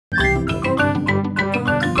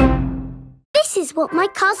is what my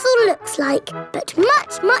castle looks like, but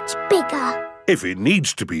much, much bigger. If it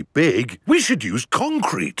needs to be big, we should use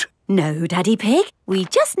concrete. No, Daddy Pig. We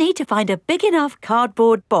just need to find a big enough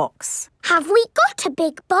cardboard box. Have we got a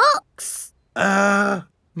big box?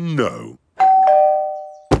 No.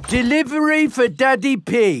 Delivery for Daddy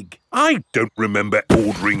Pig. I don't remember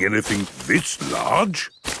ordering anything this large.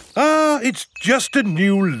 It's just a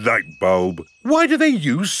new light bulb. Why do they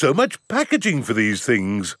use so much packaging for these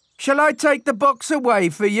things? Shall I take the box away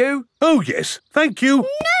for you? Oh, yes, thank you.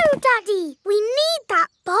 No, Daddy, we need that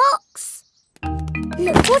box.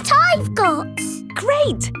 Look what I've got.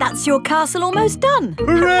 Great! That's your castle almost done.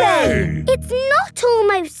 Hooray! It's not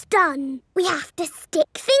almost done. We have to stick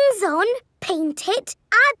things on, paint it,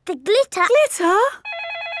 add the glitter. Glitter?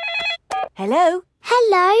 Hello?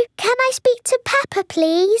 Hello, can I speak to Peppa,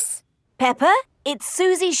 please? Peppa, it's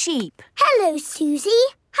Suzy Sheep. Hello, Suzy.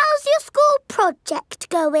 How's your school project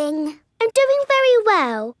going? I'm doing very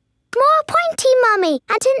well. More pointy, Mummy,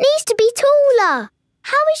 and it needs to be taller.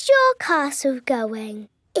 How is your castle going?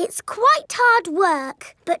 It's quite hard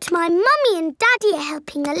work, but my Mummy and Daddy are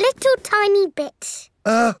helping a little tiny bit.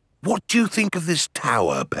 What do you think of this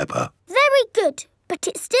tower, Peppa? Very good, but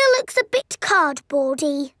it still looks a bit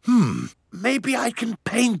cardboardy. Maybe I can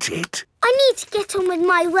paint it. I need to get on with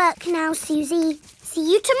my work now, Suzy.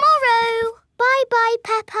 See you tomorrow. Bye-bye,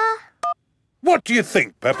 Peppa. What do you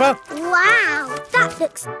think, Peppa? Wow, that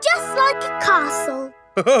looks just like a castle.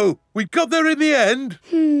 Oh, we got there in the end.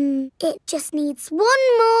 It just needs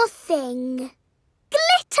one more thing.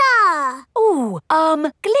 Glitter! Oh,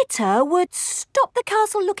 glitter would stop the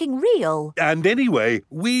castle looking real. And anyway,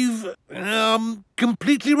 we've,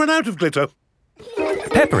 completely run out of glitter.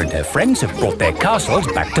 Peppa and her friends have brought their castles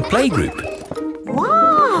back to playgroup.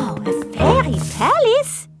 Wow, a fairy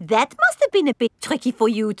palace? That must have been a bit tricky for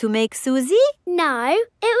you to make, Suzy. No,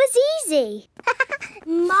 it was easy.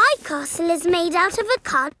 My castle is made out of a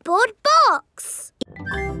cardboard box.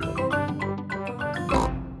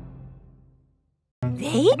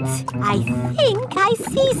 Wait, I think I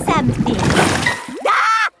see something.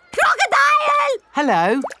 Ah! Crocodile!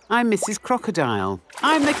 Hello, I'm Mrs. Crocodile.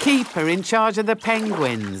 I'm the keeper in charge of the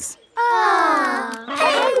penguins.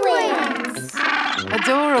 Penguins!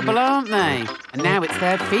 Adorable, aren't they? And now it's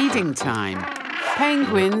their feeding time.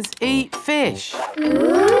 Penguins eat fish.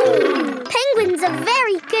 Ooh. Penguins are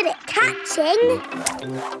very good at catching.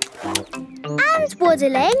 And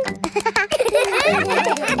waddling.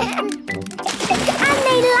 And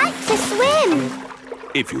they like to swim.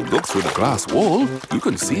 If you look through the glass wall, you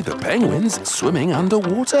can see the penguins swimming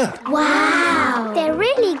underwater. Wow! They're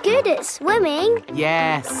really good at swimming.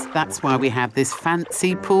 Yes, that's why we have this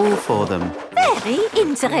fancy pool for them. Very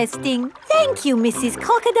interesting. Thank you, Mrs.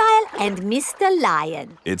 Crocodile and Mr.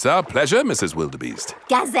 Lion. It's our pleasure, Mrs. Wildebeest.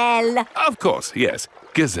 Gazelle. Of course, yes.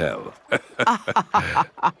 Gazelle.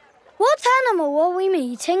 What animal are we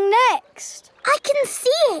meeting next? I can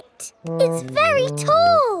see it. It's very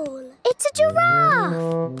tall. It's a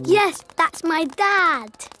giraffe. Yes, that's my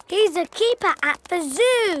dad. He's a keeper at the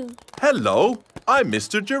zoo. Hello, I'm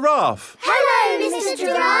Mr. Giraffe. Hello, Mr.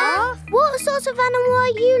 Giraffe. What sort of animal are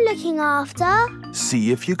you looking after?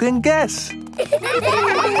 See if you can guess. Look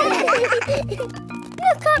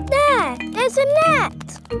up there. There's a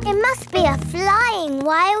net. It must be a flying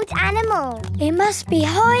wild animal. It must be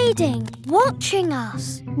hiding, watching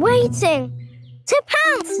us, waiting to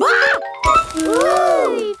pounce.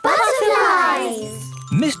 Ooh, butterflies!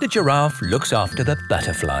 Mr. Giraffe looks after the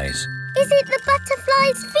butterflies. Is it the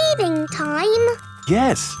butterflies' feeding time?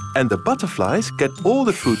 Yes, and the butterflies get all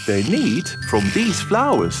the food they need from these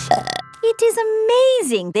flowers. It is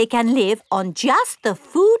amazing they can live on just the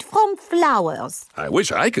food from flowers. I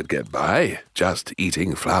wish I could get by just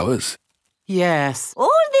eating flowers. Yes. All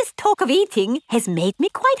this talk of eating has made me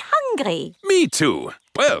quite hungry. Me too.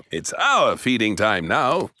 Well, it's our feeding time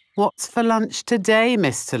now. What's for lunch today,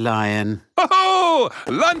 Mr. Lion? Oh,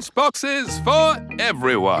 lunch boxes for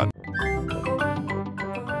everyone.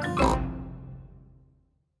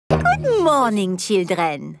 Good morning,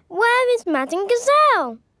 children. Where is Madame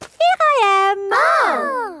Gazelle? Here I am.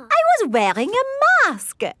 Oh! I was wearing a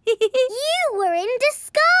mask. You were in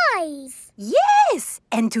disguise. Yes,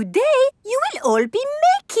 and today you will all be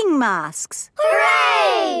making masks.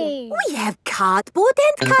 Hooray! We have cardboard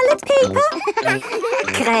and coloured paper,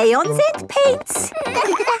 crayons and paints,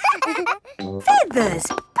 feathers,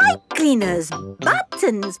 pipe cleaners,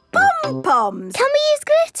 buttons, pom-poms. Can we use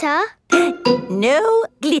glitter? No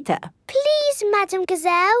glitter. Please, Madame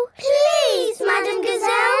Gazelle. Please, Madame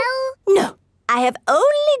Gazelle. No, I have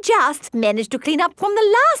only just managed to clean up from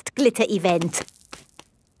the last glitter event.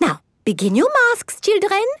 Now, Begin your masks,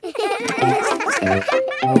 children.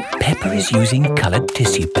 Peppa is using coloured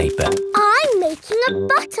tissue paper. I'm making a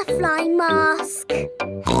butterfly mask.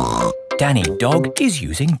 Danny Dog is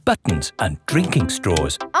using buttons and drinking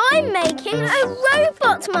straws. I'm making a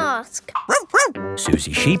robot mask.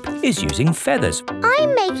 Suzy Sheep is using feathers.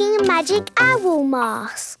 I'm making a magic owl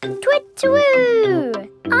mask. Twit-twoo!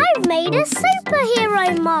 I've made a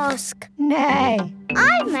superhero mask. Nay.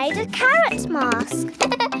 I've made a carrot mask.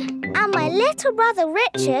 And my little brother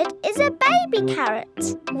Richard is a baby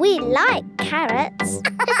carrot. We like carrots.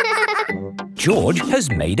 George has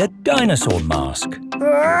made a dinosaur mask.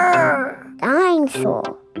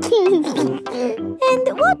 Dinosaur. And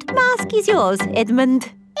what mask is yours,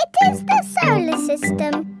 Edmund? It is the solar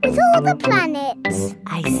system with all the planets.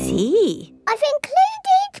 I see. I've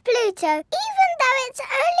included Pluto, even though it's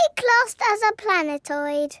only classed as a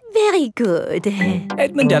planetoid. Very good.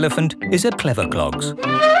 Edmund Elephant is a clever clogs.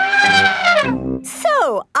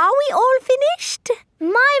 So, are we all finished?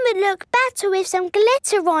 Mine would look better with some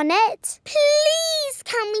glitter on it. Please,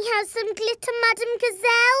 can we have some glitter, Madame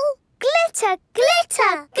Gazelle? Glitter,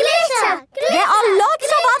 glitter, glitter, glitter. There are lots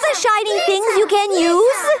of other shiny things you can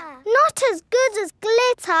use. Not as good as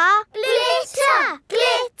glitter. Glitter,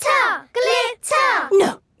 glitter, glitter.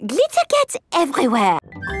 No, glitter gets everywhere.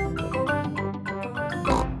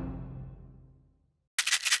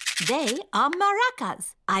 They are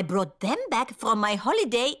maracas. I brought them back from my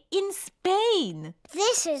holiday in Spain.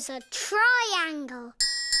 This is a triangle.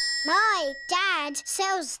 My dad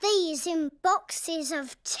sells these in boxes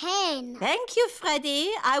of 10. Thank you,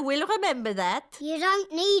 Freddy. I will remember that. You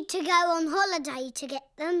don't need to go on holiday to get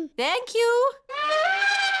them. Thank you.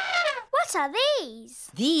 What are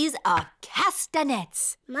these? These are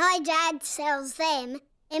castanets. My dad sells them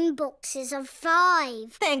in boxes of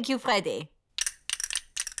 5. Thank you, Freddy.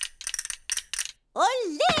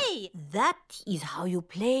 Olé! That is how you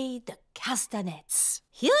play the castanets.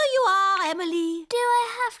 Here you are, Emily. Do I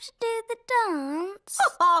have to do the dance?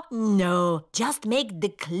 No, just make the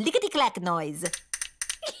clickety-clack noise.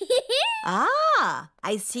 Ah,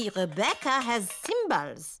 I see Rebecca has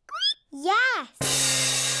cymbals. Yes.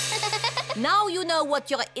 Now you know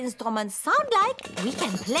what your instruments sound like. We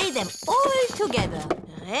can play them all together.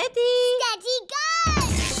 Ready? Steady, go!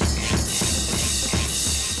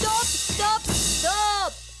 Stop, stop,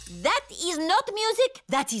 stop! That is not music,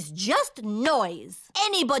 that is just noise.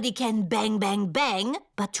 Anybody can bang, bang, bang,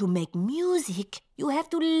 but to make music, you have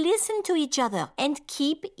to listen to each other and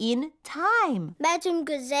keep in time. Madame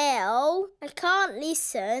Gazelle, I can't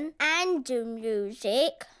listen and do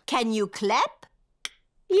music. Can you clap?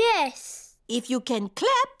 Yes. If you can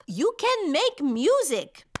clap, you can make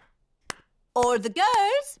music. All the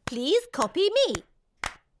girls, please copy me.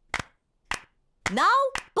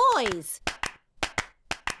 Now, boys.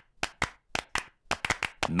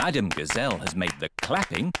 Madame Gazelle has made the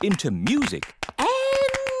clapping into music. And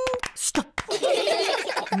stop.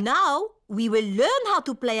 Now we will learn how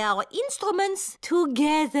to play our instruments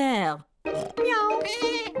together. Meow.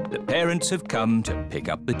 The parents have come to pick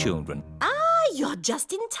up the children. Ah, you're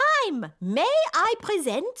just in time. May I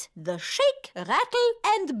present the Shake, Rattle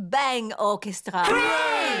and Bang Orchestra.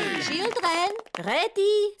 Hooray! Children,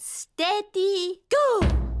 ready, steady, go!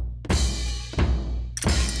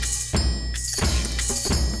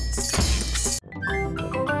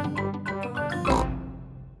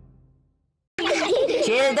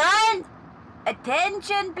 Children,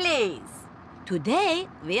 attention please. Today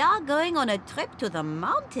we are going on a trip to the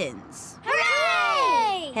mountains.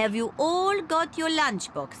 Hooray! Have you all got your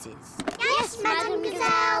lunch boxes? Yes, Madame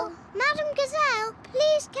Gazelle. Madame Gazelle,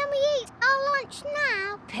 please can we eat our lunch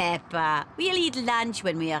now? Peppa, we'll eat lunch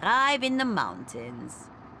when we arrive in the mountains.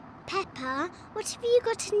 Peppa, what have you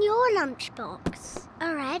got in your lunchbox?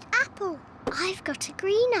 A red apple. I've got a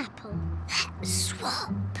green apple. Let's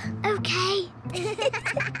swap. Okay.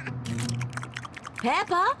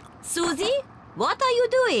 Peppa, Suzy, what are you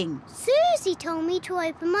doing? Suzy told me to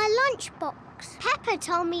open my lunchbox. Peppa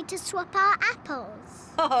told me to swap our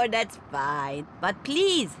apples. Oh, that's fine. But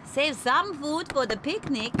please, save some food for the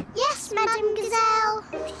picnic. Yes, Madame Gazelle.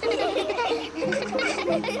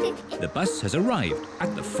 The bus has arrived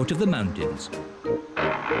at the foot of the mountains.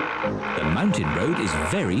 The mountain road is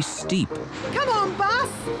very steep. Come on, bus!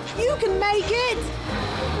 You can make it!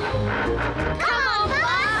 Come on,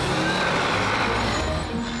 bus!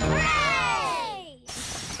 Hooray!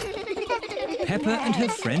 Peppa and her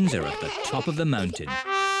friends are at the top of the mountain.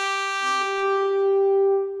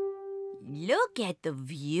 Look at the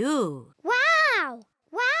view. Wow!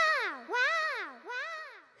 Wow! Wow!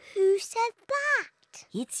 Wow! Who said that?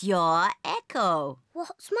 It's your echo.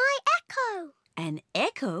 What's my echo? An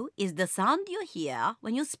echo is the sound you hear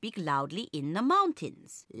when you speak loudly in the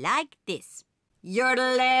mountains, like this.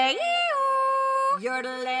 Yodelay-oo,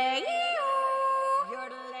 yodelay-oo,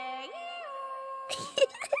 yodelay-oo.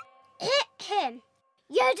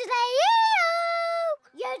 Yodelay-ee-oo,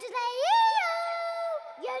 yodelay-ee-oo,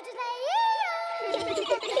 yodelay-ee-oo.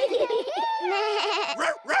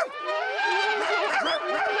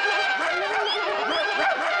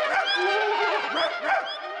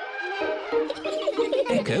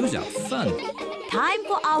 Echoes are fun. Time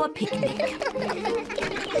for our picnic.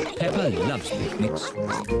 Peppa loves picnics.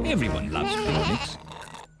 Everyone loves picnics.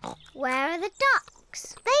 Where are the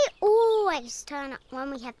ducks? They always turn up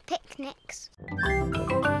when we have picnics.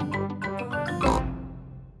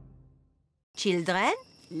 Children,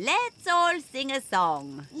 let's all sing a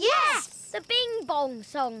song. Yes! The Bing Bong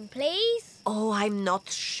song, please. Oh, I'm not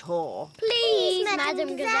sure. Please,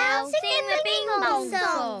 Madam Gazelle, sing the Bing Bong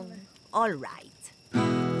song. All right.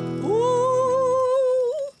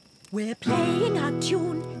 Ooh, we're playing a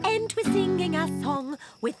tune and we're singing a song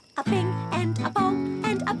with a bing and a bong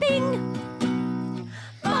and a bing.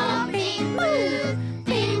 Bong, bing, boo.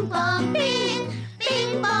 Bing, bong, bing.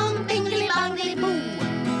 Bing, bong, bingly, bongly, boo.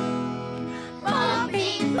 Bong,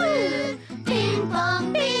 bing, boo. Bing,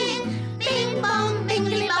 bong, bing. Bing, bong,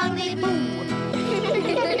 bingly, bongly, boo.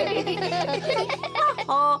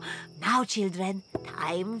 Oh, now, children,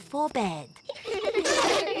 time for bed.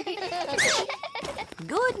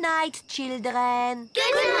 Good night, children.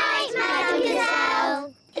 Good night, Madam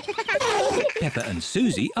Gazelle. Peppa and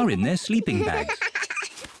Suzy are in their sleeping bags.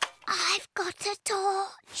 I've got a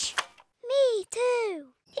torch. Me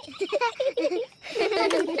too.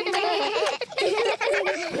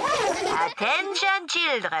 Attention,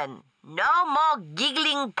 children. No more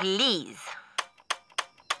giggling, please.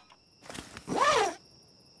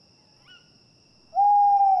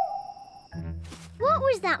 What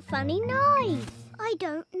was that funny noise? I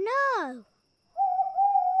don't know.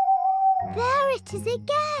 There it is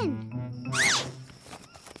again.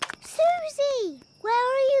 Suzy, where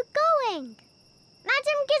are you going?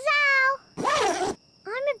 Madam Gazelle!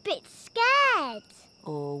 I'm a bit scared.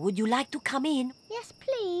 Oh, would you like to come in? Yes,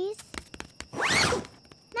 please.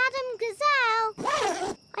 Madam Gazelle!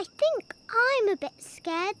 I think I'm a bit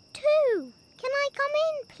scared too. Can I come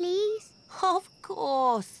in, please? Of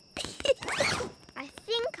course. I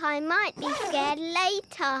think I might be scared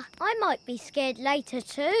later. I might be scared later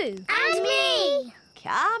too. And me!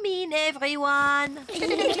 Come in, everyone. Can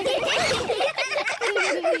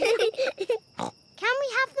we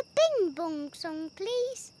have the Bing Bong song,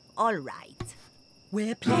 please? All right.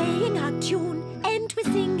 We're playing a tune and we're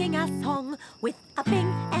singing a song with a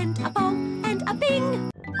bing and a bong and a bing.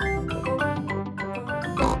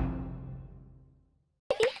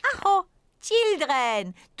 Aho,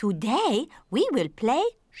 children, today we will play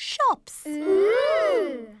shops.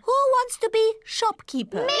 Ooh. Who wants to be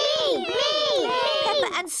shopkeeper? Me!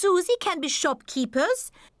 Peppa and Suzy can be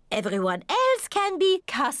shopkeepers. Everyone else can be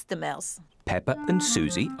customers. Peppa and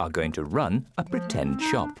Suzy are going to run a pretend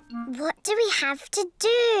shop. What do we have to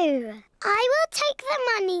do? I will take the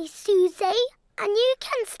money, Suzy, and you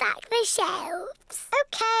can stack the shelves.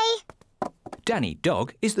 OK. Danny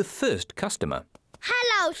Dog is the first customer.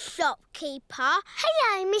 Hello, shopkeeper.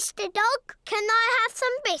 Hello, Mr. Dog. Can I have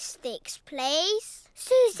some biscuits, please?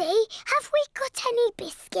 Suzy, have we got any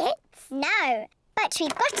biscuits? No, but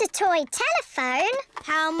we've got a toy telephone.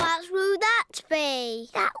 How much will that be?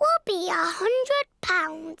 That will be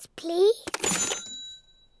 £100, please.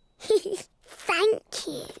 Thank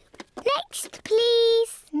you. Next,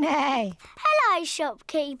 please. No. Hello,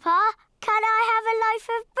 shopkeeper. Can I have a loaf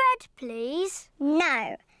of bread, please?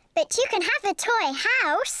 No, but you can have a toy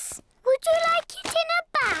house. Would you like it in a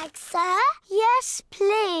bag, sir? Yes,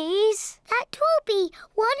 please. That will be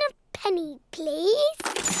 £1 penny,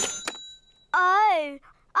 please. Oh,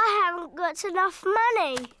 I haven't got enough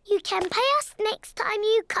money. You can pay us next time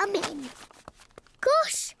you come in.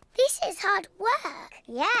 Gosh, this is hard work.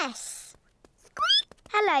 Yes. Squeak.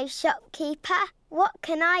 Hello, shopkeeper. What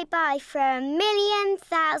can I buy for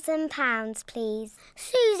 £1,000,000, please?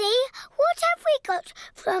 Suzy, what have we got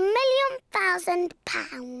for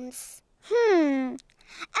 £1,000,000?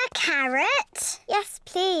 A carrot? Yes,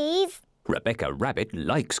 please. Rebecca Rabbit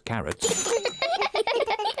likes carrots.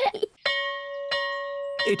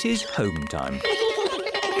 It is home time.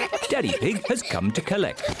 Daddy Pig has come to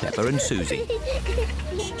collect Peppa and Suzy.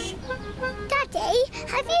 Daddy,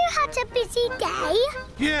 have you had a busy day?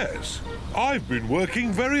 Yes, I've been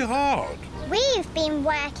working very hard. We've been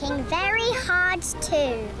working very hard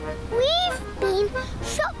too. We've been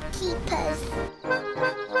shopkeepers.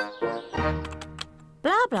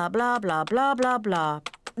 Blah, blah, blah, blah, blah, blah, blah.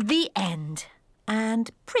 The end. And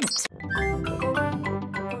print.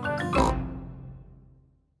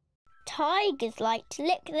 Tigers like to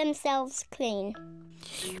lick themselves clean.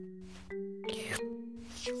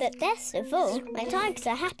 But best of all, when tigers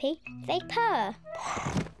are happy, they purr.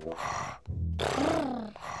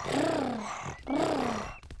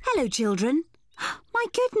 Hello, children. My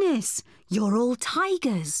goodness, you're all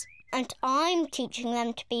tigers. And I'm teaching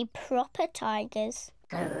them to be proper tigers.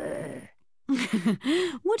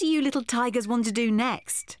 What do you little tigers want to do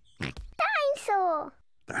next? Dinosaur!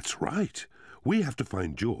 That's right. We have to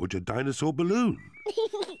find George a dinosaur balloon.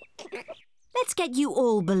 Let's get you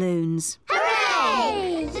all balloons.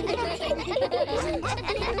 Hooray!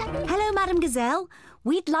 Hello, Madam Gazelle.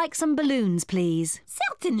 We'd like some balloons, please.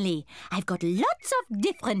 Certainly. I've got lots of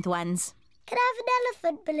different ones. Can I have an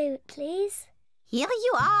elephant balloon, please? Here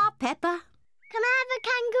you are, Peppa. Can I have a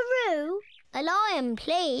kangaroo? A lion,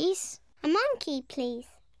 please. A monkey, please.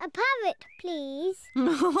 A parrot, please.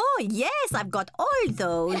 Oh, yes, I've got all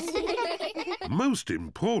those. Most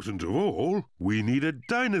important of all, we need a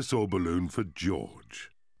dinosaur balloon for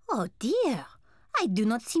George. Oh, dear. I do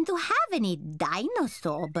not seem to have any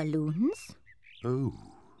dinosaur balloons. Oh.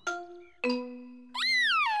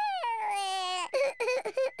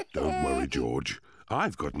 Don't worry, George.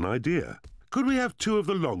 I've got an idea. Could we have 2 of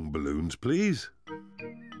the long balloons, please?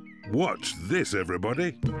 Watch this,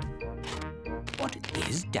 everybody. What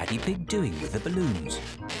is Daddy Pig doing with the balloons?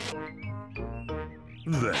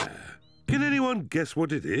 There. Can anyone guess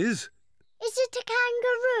what it is? Is it a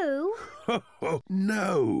kangaroo? Oh,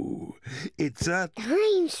 no. It's a...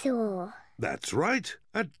 Dinosaur. That's right.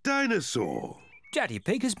 A dinosaur. Daddy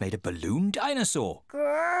Pig has made a balloon dinosaur.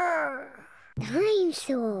 Grrr.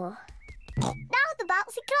 Dinosaur. Now the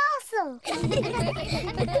bouncy castle.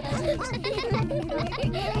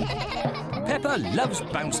 Peppa loves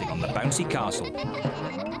bouncing on the bouncy castle.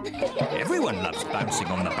 Everyone loves bouncing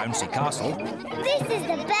on the bouncy castle. This is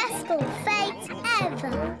the best school fete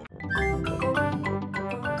ever.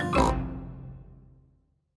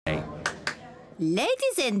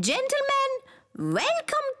 Ladies and gentlemen,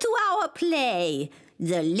 welcome to our play,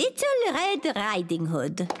 The Little Red Riding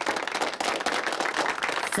Hood.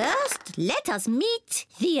 First, let us meet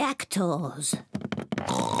the actors.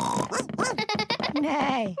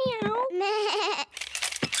 Meow.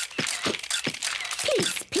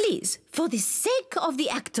 Please, for the sake of the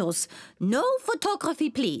actors, no photography,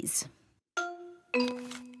 please.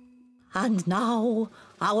 And now,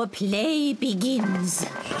 our play begins.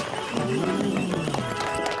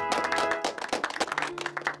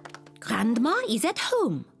 Grandma is at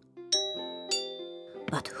home.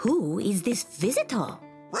 But who is this visitor?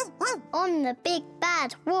 On the big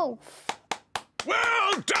bad wolf.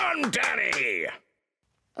 Well done, Danny!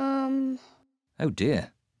 Oh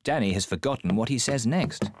dear, Danny has forgotten what he says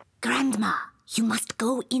next. Grandma, you must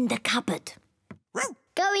go in the cupboard.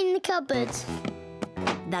 Go in the cupboard.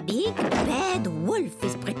 The big bad wolf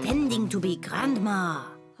is pretending to be Grandma.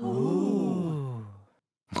 Ooh.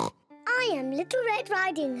 I am Little Red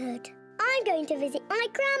Riding Hood. I'm going to visit my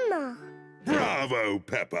grandma. Bravo,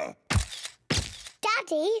 Peppa.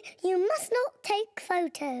 Daddy, you must not take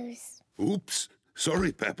photos. Oops.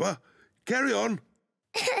 Sorry, Peppa. Carry on.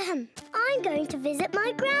 I'm going to visit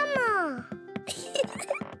my grandma.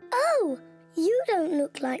 Oh, you don't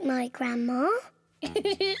look like my grandma.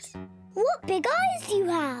 What big eyes you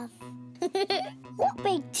have. What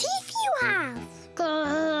big teeth you have.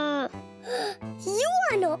 You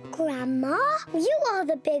are not Grandma. You are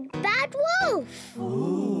the big bad wolf.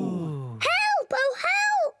 Ooh. Help! Oh,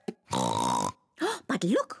 help! But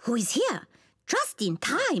look who is here. Just in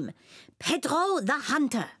time. Pedro the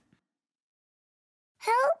Hunter.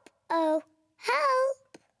 Help! Oh,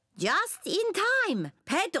 help! Just in time.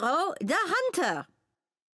 Pedro the Hunter.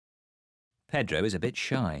 Pedro is a bit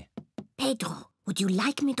shy. Pedro, would you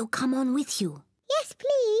like me to come on with you? Yes,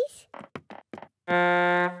 please.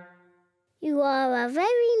 You are a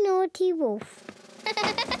very naughty wolf.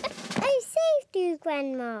 I saved you,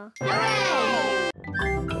 Grandma. Hooray!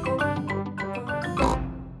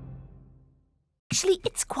 Actually,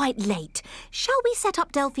 it's quite late. Shall we set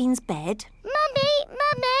up Delphine's bed? Mummy!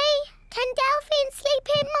 Can Delphine sleep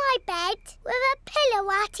in my bed with a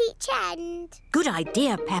pillow at each end? Good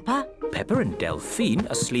idea, Peppa. Peppa and Delphine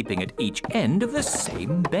are sleeping at each end of the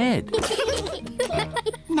same bed.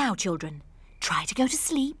 Now, children, try to go to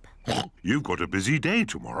sleep. You've got a busy day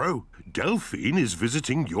tomorrow. Delphine is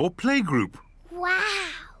visiting your playgroup. Wow!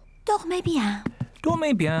 Dormez bien.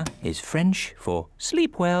 Dormez bien is French for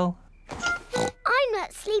sleep well. I'm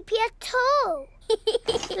not sleepy at all.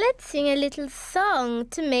 Let's sing a little song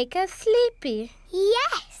to make us sleepy.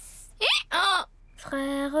 Yes.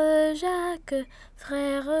 Frère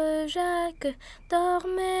Jacques,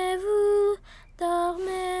 dormez-vous,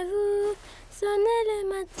 dormez-vous, sonnez les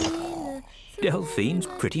matines. Delphine's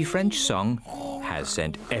pretty French song has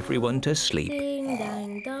sent everyone to sleep. Ding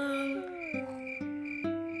dang dong.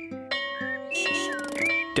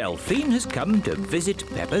 Delphine has come to visit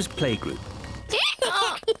Peppa's playgroup.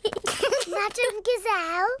 Madame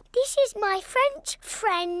Gazelle, this is my French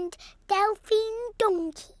friend, Delphine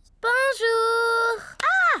Donkey. Bonjour.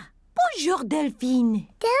 Ah, bonjour, Delphine.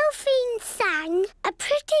 Delphine sang a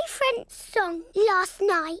pretty French song last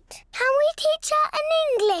night. Can we teach her an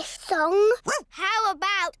English song? How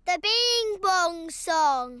about the Bing Bong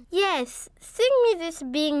song? Yes, sing me this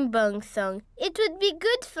Bing Bong song. It would be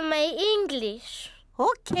good for my English.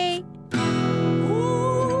 Okay.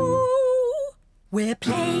 Ooh, we're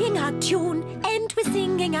playing a tune and we're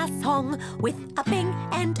singing a song with a bing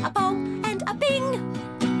and a bong and a bing.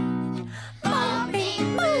 Bong,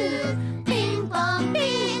 bing, boo. Bing, bong,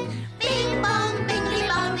 bing. Bing, bong, bingly,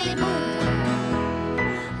 bongly, boo.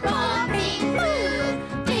 Bong, bing, boo.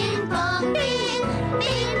 Bing, bong, bing.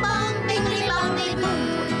 Bing, bong, bingly, bongly,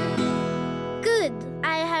 boo. Good.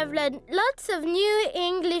 I have learned lots of new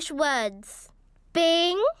English words.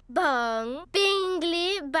 Bing, bong,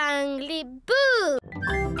 bingly, bangly, boo.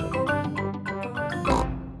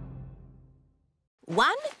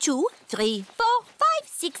 1, 2, 3, 4, 5,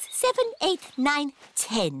 6, 7, 8, 9,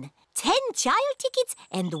 10. 10 child tickets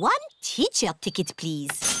and 1 teacher ticket,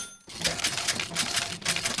 please.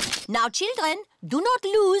 Now, children, do not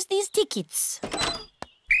lose these tickets.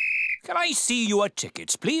 Can I see your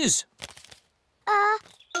tickets, please?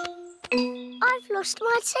 I've lost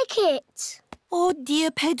my ticket. Oh,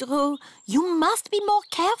 dear Pedro, you must be more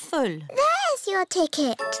careful. There's your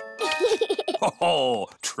ticket. Oh,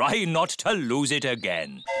 try not to lose it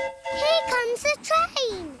again. Here comes the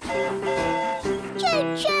train.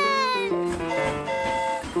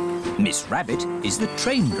 Choo-choo! Miss Rabbit is the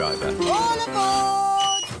train driver. All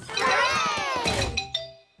aboard! Hooray!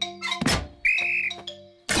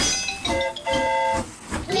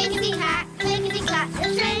 Clickety-clack, clickety-clack,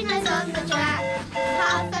 the train is on the track.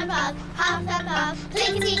 Half the pub,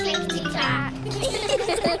 clickety-clickety-clack.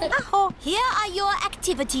 Oh, here are your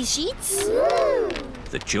activity sheets. Ooh.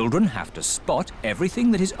 The children have to spot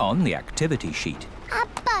everything that is on the activity sheet. A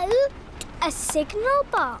boat, a signal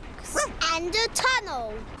box, and a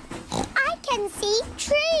tunnel. I can see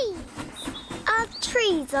trees. Are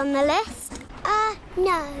trees on the list?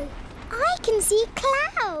 No. I can see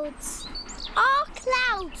clouds. Are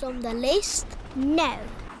clouds on the list? No.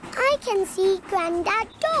 I can see Grandad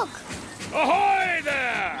Dog. Ahoy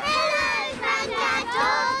there! Hello, Grandad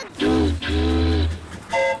Dog.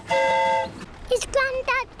 Is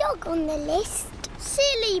Grandad Dog on the list?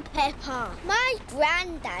 Silly Peppa. My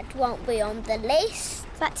Grandad won't be on the list.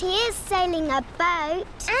 But he is sailing a boat.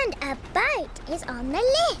 And a boat is on the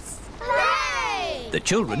list. Hooray! The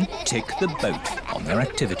children tick the boat on their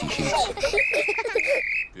activity sheets.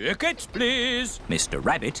 Tickets, please. Mr.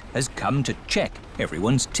 Rabbit has come to check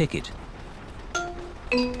everyone's ticket.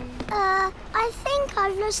 I think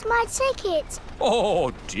I've lost my ticket.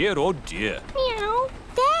 Oh, dear, oh, dear. Meow.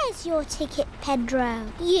 There's your ticket, Pedro.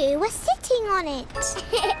 You were sitting on it.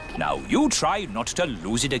 Now, you try not to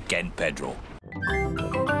lose it again, Pedro.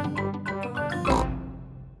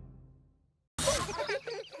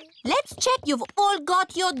 Let's check you've all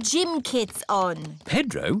got your gym kits on.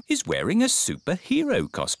 Pedro is wearing a superhero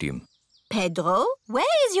costume. Pedro, where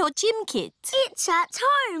is your gym kit? It's at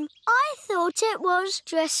home. I thought it was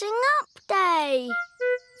dressing up day.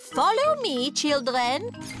 Follow me,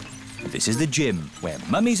 children. This is the gym where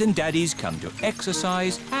mummies and daddies come to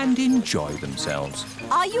exercise and enjoy themselves.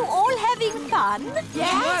 Are you all having fun?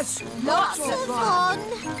 Yes, Lots of fun.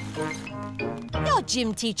 Your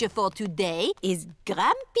gym teacher for today is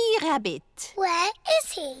Grumpy Rabbit. Where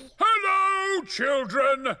is he? Hello,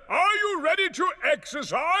 children. Are you ready to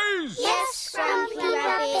exercise? Yes, Grumpy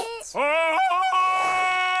Rabbit.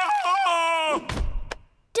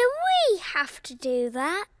 Do we have to do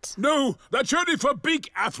that? No, that's only for big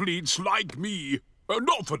athletes like me.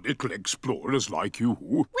 Not for little explorers like you.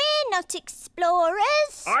 We're not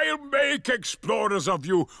explorers. I'll make explorers of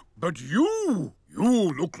you, but you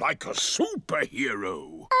look like a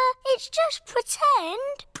superhero. It's just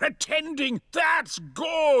pretend. Pretending, that's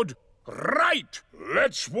good. Right,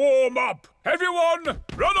 let's warm up. Everyone,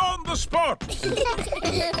 run on the spot.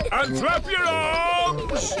 And flap your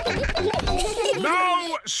arms.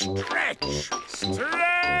 Now stretch.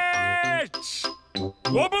 Stretch.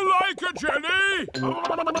 Wobble like a jelly. And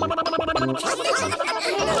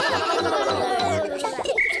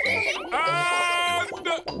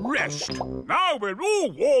rest. Now we're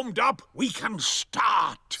all warmed up, we can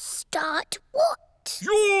start. Start what?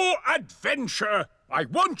 Your adventure. I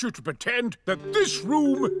want you to pretend that this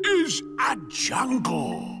room is a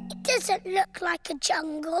jungle. It doesn't look like a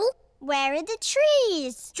jungle. Where are the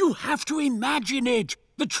trees? You have to imagine it.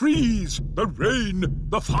 The trees, the rain,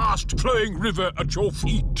 the fast-flowing river at your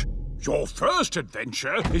feet. Your first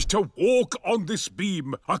adventure is to walk on this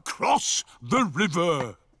beam across the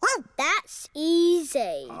river. That's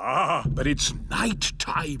easy. Ah, but it's night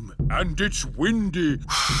time and it's windy.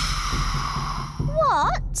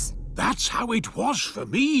 What? That's how it was for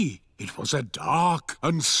me. It was a dark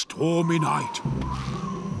and stormy night.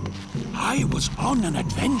 I was on an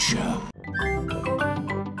adventure.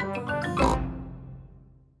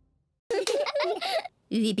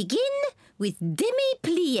 We begin with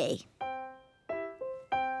demi-plié.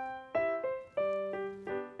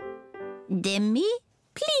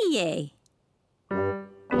 Demi-plié.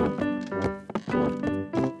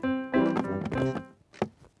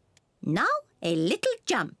 Now a little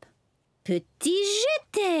jump. Petit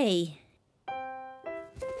jeté.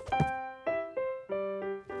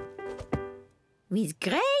 With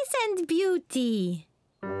grace and beauty.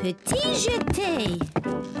 Petit jeté.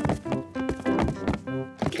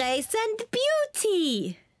 Grace and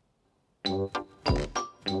beauty.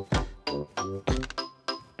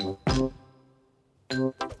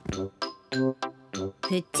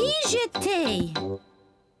 Petit jeté.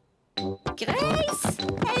 Grace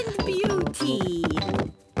and beauty.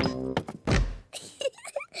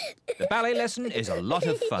 The ballet lesson is a lot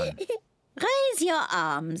of fun. Raise your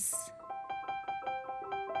arms.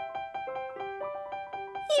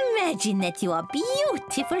 Imagine that you are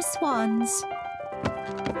beautiful swans.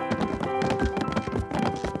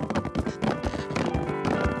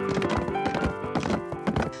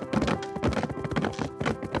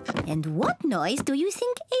 And what noise do you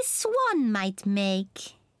think a swan might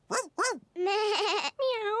make?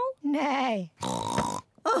 Meow. Nay.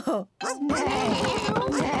 Oh,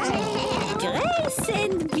 grace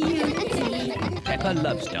and beauty. Peppa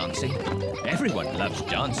loves dancing. Everyone loves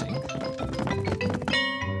dancing.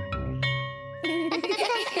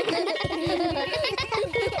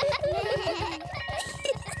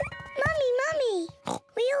 Mummy,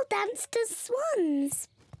 we all danced as swans.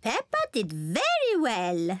 Peppa did very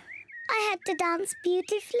well. I had to dance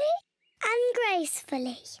beautifully and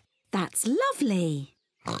gracefully. That's lovely.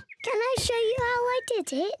 Can I show you how I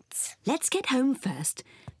did it? Let's get home first.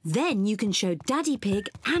 Then you can show Daddy Pig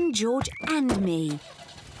and George and me.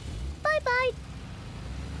 Bye-bye.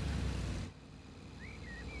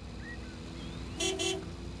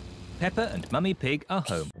 Peppa and Mummy Pig are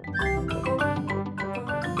home.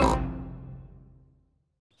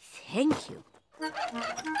 Thank you.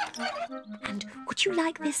 And would you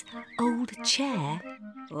like this old chair?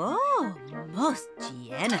 Oh, most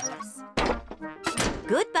generous.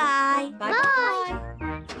 Goodbye. Bye.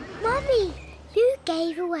 Mummy, you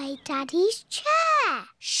gave away Daddy's chair.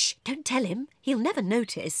 Shh, don't tell him. He'll never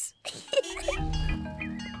notice.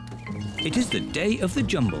 It is the day of the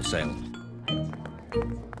jumble sale.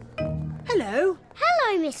 Hello.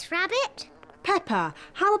 Hello, Miss Rabbit. Peppa,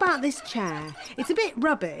 how about this chair? It's a bit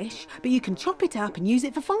rubbish, but you can chop it up and use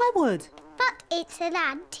it for firewood. But it's an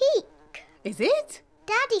antique. Is it?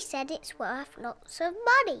 Daddy said it's worth lots of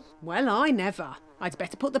money. Well, I never. I'd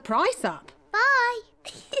better put the price up. Bye.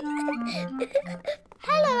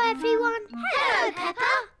 Hello, everyone. Hello,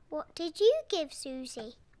 Peppa. What did you give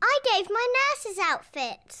Suzy? I gave my nurse's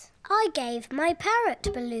outfit. I gave my parrot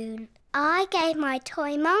balloon. I gave my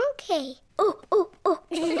toy monkey. Oh.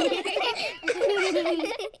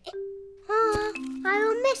 I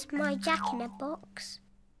will miss my Jack-in-a-Box.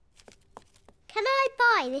 Can I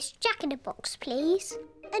buy this Jack-in-a-Box, please?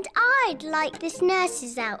 And I'd like this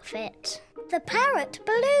nurse's outfit. The parrot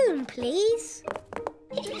balloon, please.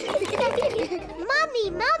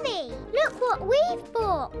 Mummy, look what we've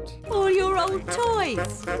bought. All your old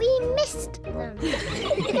toys. We missed them.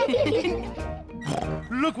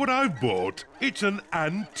 Look what I've bought. It's an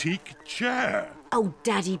antique chair. Oh,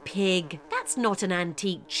 Daddy Pig, that's not an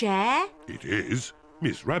antique chair. It is.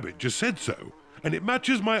 Miss Rabbit just said so. And it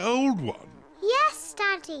matches my old one. Yes,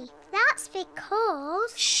 Daddy. That's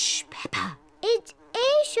because... Shh, Peppa. It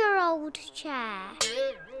is your old chair.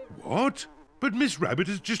 What? But Miss Rabbit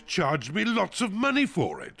has just charged me lots of money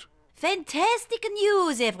for it. Fantastic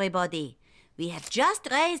news, everybody. We have just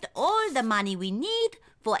raised all the money we need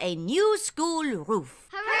for a new school roof.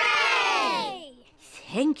 Hooray!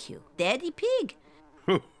 Thank you, Daddy Pig.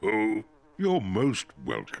 Ho, ho. You're most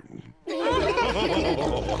welcome.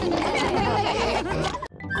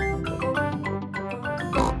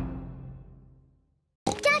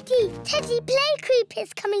 Daddy, Teddy Playgroup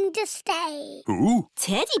is coming to stay. Who?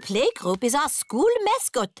 Teddy Playgroup is our school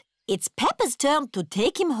mascot. It's Peppa's turn to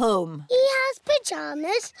take him home. He has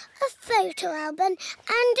pyjamas, a photo album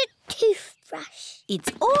and a toothbrush. It's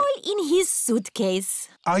all in his suitcase.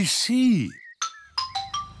 I see.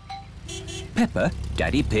 Peppa,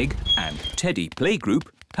 Daddy Pig and Teddy Playgroup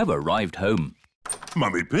have arrived home.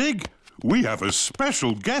 Mummy Pig, we have a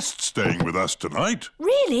special guest staying with us tonight.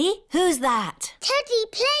 Really? Who's that? Teddy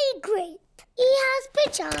Playgroup. He has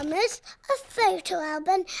pyjamas, a photo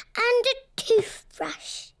album and a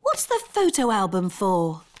toothbrush. What's the photo album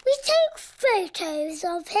for? We take photos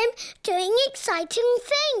of him doing exciting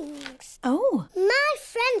things. Oh. My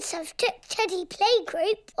friends have took Teddy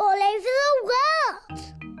Playgroup all over the world.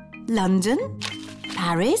 London?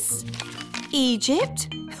 Paris? Egypt?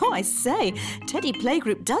 Oh, I say, Teddy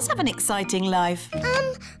Playgroup does have an exciting life. I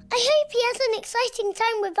hope he has an exciting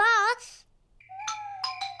time with us.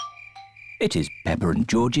 It is Peppa and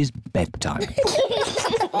George's bedtime. Everybody,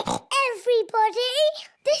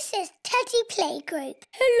 this is Teddy Playgroup.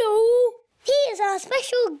 Hello. He is our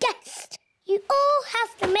special guest. You all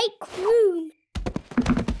have to make room.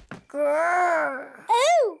 Grrr.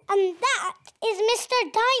 Oh, and that is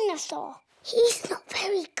Mr. Dinosaur. He's not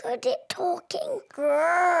very good at talking.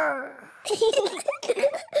 Grrr.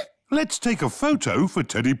 Let's take a photo for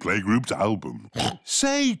Teddy Playgroup's album.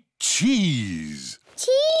 Say cheese.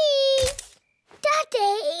 Cheese.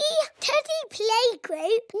 Daddy, Teddy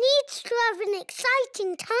Playgroup needs to have an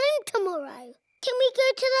exciting time tomorrow. Can we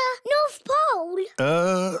go to the North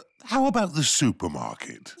Pole? How about the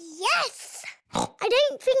supermarket? Yes! I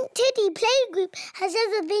don't think Teddy Playgroup has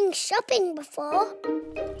ever been shopping before.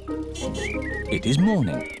 It is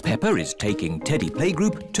morning. Peppa is taking Teddy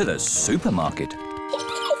Playgroup to the supermarket.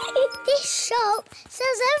 This shop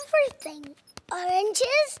sells everything.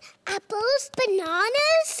 Oranges, apples,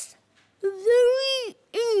 bananas. Very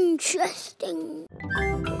interesting.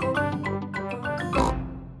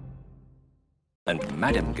 And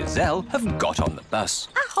Madame Gazelle have got on the bus.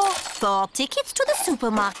 Aho, 4 tickets to the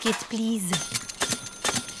supermarket, please.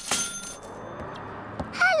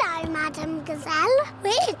 Hello, Madame Gazelle.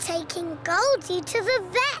 We're taking Goldie to the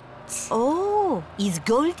vet. Oh, is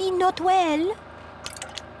Goldie not well?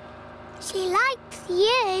 She likes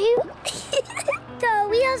you. The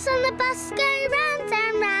wheels on the bus go round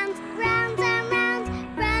and round, round and round,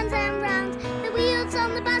 round and round. The wheels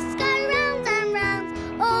on the bus go round and round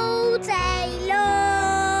all day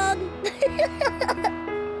long.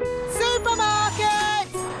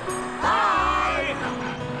 Supermarket! Bye!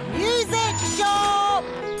 Music shop!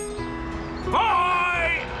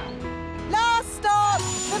 Bye! Last stop,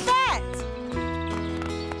 the vet!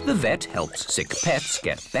 The vet helps sick pets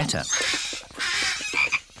get better.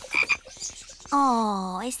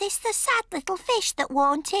 Oh, is this the sad little fish that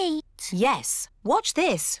won't eat? Yes. Watch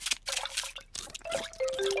this.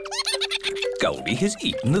 Goldie has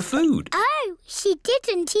eaten the food. Oh, she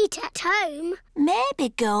didn't eat at home. Maybe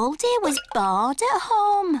Goldie was bored at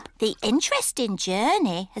home. The interesting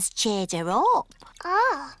journey has cheered her up.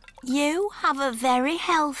 Ah. You have a very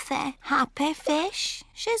healthy, happy fish.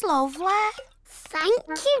 She's lovely. Thank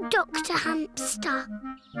you, Dr. Hamster.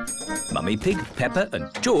 Mummy Pig, Peppa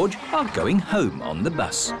and George are going home on the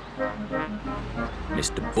bus.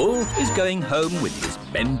 Mr. Bull is going home with his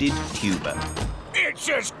mended tuber. It's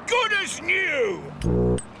as good as new!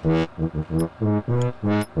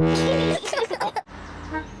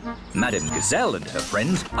 Madame Gazelle and her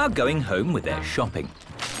friends are going home with their shopping.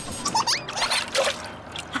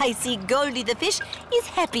 I see Goldie the fish is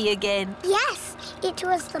happy again. Yes, it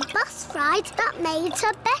was the bus ride that made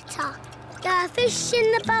her better. The fish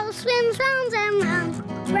in the bowl swims round and round,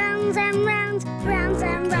 round and round, round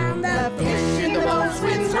and round. The fish in the bowl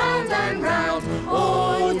swims round and round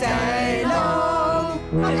all day long.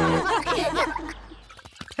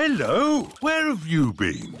 Hello, where have you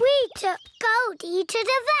been? We took Goldie to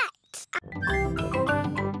the vet.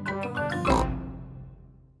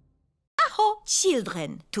 Aho,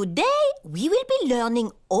 children. Today we will be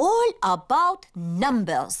learning all about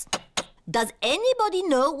numbers. Does anybody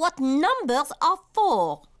know what numbers are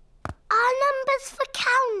for? Are numbers for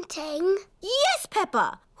counting? Yes,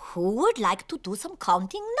 Peppa. Who would like to do some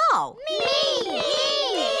counting now? Me!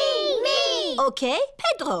 Okay,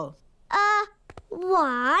 Pedro.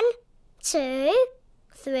 1, 2,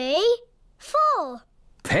 3, 4.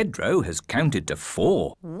 Pedro has counted to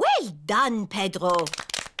 4. Well done, Pedro.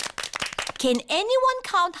 Can anyone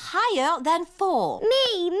count higher than 4?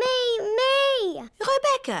 Me!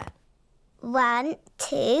 Rebecca. 1,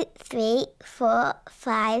 2, 3, 4,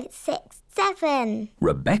 5, 6, 7.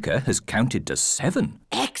 Rebecca has counted to 7.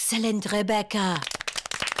 Excellent, Rebecca.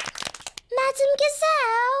 Madam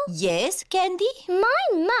Gazelle? Yes, Candy? My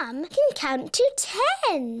mum can count to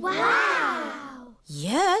 10. Wow!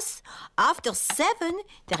 Yes, after 7,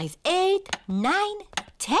 there is 8, 9,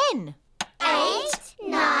 10. 8,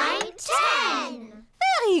 9, 10.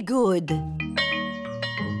 Very good.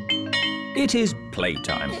 It is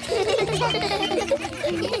playtime.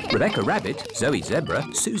 Rebecca Rabbit, Zoe Zebra,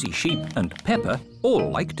 Suzy Sheep and Peppa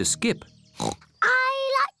all like to skip.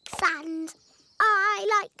 I like sand. I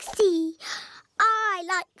like sea. I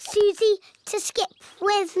like Suzy to skip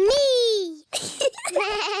with me.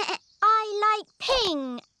 I like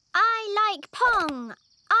ping. I like pong.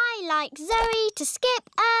 I like Zoe to skip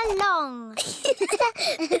along.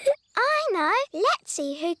 I know. Let's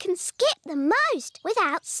see who can skip the most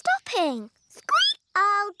without stopping. Squeak!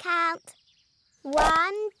 I'll count.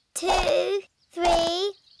 1, 2,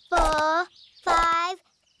 3, 4, 5,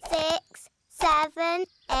 6, 7,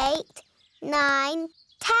 8, 9,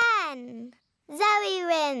 10. Zoe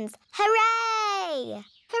wins. Hooray!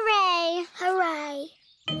 Hooray! Hooray!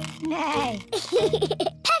 Nay.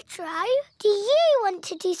 Pedro, do you want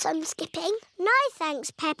to do some skipping? No, thanks,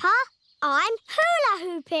 Peppa. I'm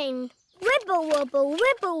hula hooping. Wibble wobble,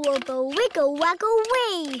 wibble wobble, wiggle waggle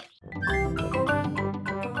wee.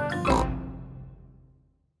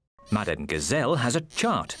 Madame Gazelle has a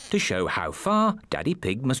chart to show how far Daddy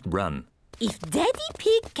Pig must run. If Daddy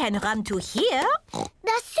Pig can run to here,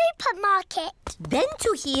 The supermarket. then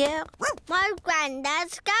to here, My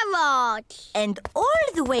granddad's garage. and all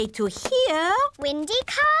the way to here, Windy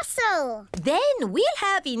Castle. then we'll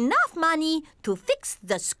have enough money to fix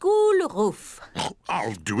the school roof.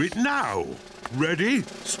 I'll do it now. Ready,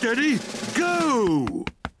 steady, go!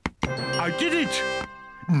 I did it!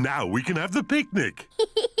 Now we can have the picnic.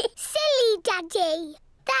 Silly Daddy.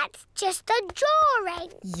 That's just a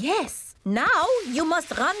drawing. Yes, now you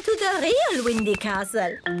must run to the real Windy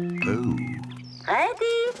Castle. Oh.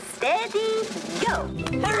 Ready, steady, go!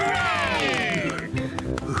 Hooray!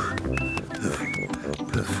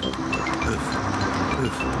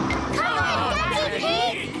 Come on, Daddy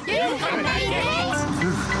Pig. You can make it.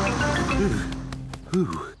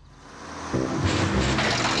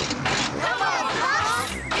 Come on, boss.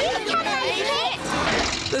 You can make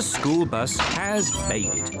it. The school bus has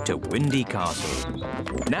made it to Windy Castle.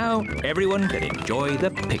 Now everyone can enjoy the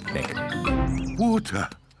picnic. Water.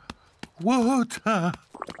 Water.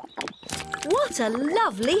 What a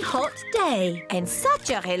lovely hot day, and such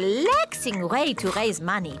a relaxing way to raise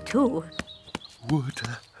money too.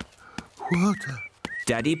 Water. Water.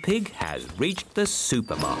 Daddy Pig has reached the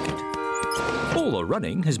supermarket. All the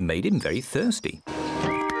running has made him very thirsty.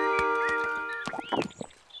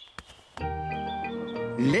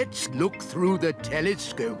 Let's look through the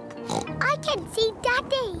telescope. I can see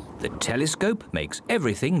Daddy. The telescope makes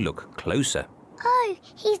everything look closer. Oh,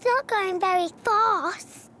 he's not going very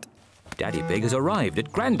fast. Daddy Pig has arrived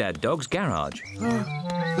at Grandad Dog's garage.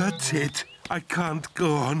 That's it. I can't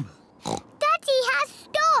go on. Daddy has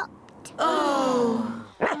stopped. Oh!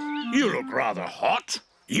 You look rather hot.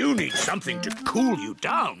 You need something to cool you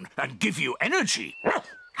down and give you energy.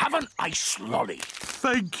 Have an ice lolly.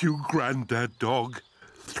 Thank you, Grandad Dog.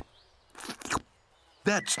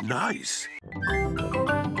 That's nice.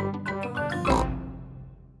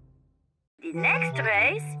 The next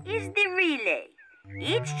race is the relay.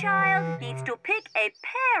 Each child needs to pick a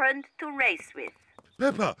parent to race with.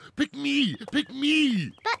 Peppa, pick me! Pick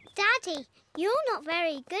me! But, Daddy, you're not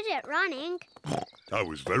very good at running. I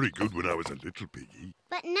was very good when I was a little piggy.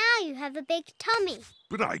 But now you have a big tummy.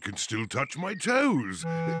 But I can still touch my toes.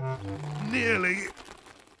 Nearly.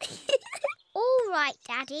 All right,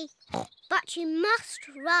 Daddy. But you must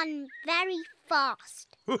run very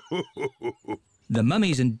fast. The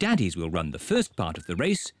mummies and daddies will run the first part of the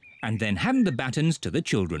race and then hand the batons to the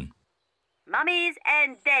children. Mummies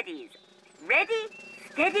and daddies, ready,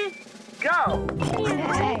 steady, go!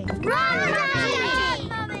 Run,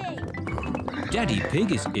 Daddy! Daddy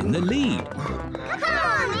Pig is in the lead. Come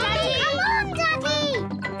on, Daddy! Come on,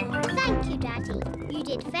 Daddy! Thank you, Daddy. You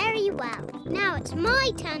did very well. Now it's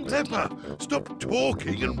my turn to... Peppa, stop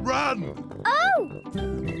talking and run. Oh!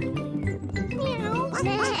 Meow.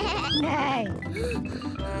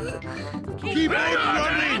 Keep on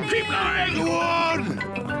running! Keep going! Go on!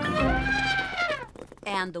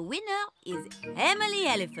 And the winner is Emily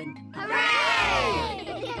Elephant.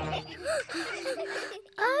 Hooray!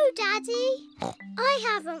 Oh, Daddy, I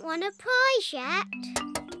haven't won a prize yet.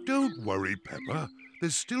 Don't worry, Peppa.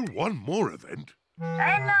 There's still one more event.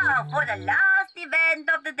 And now for the last event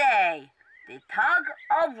of the day, the tug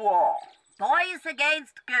of war. Boys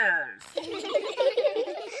against girls.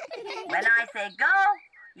 When I say go,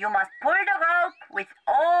 You must pull the rope with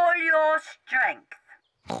all your strength.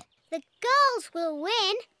 The girls will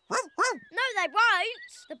win. No, they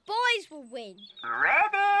won't. The boys will win.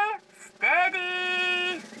 Ready,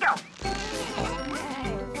 steady, go.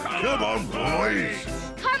 Come on, boys.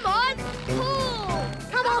 Come on, pull.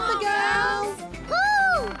 Come on, the girls.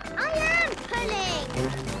 Pull. I am pulling.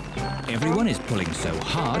 Everyone is pulling so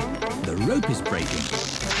hard, the rope is breaking.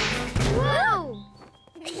 Whoa!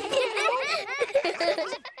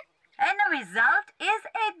 And the result is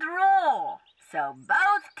a draw. So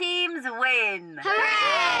both teams win.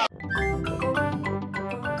 Hooray!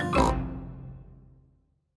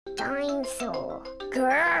 Dinosaur.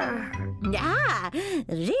 Grrr. Ah,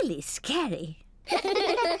 really scary.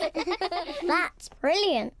 That's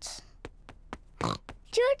brilliant.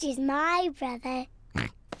 George is my brother.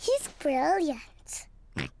 He's brilliant.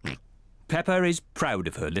 Peppa is proud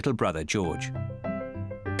of her little brother, George.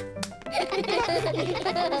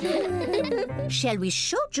 Shall we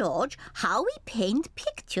show George how we paint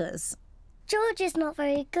pictures? George is not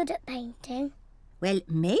very good at painting. Well,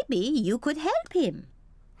 maybe you could help him.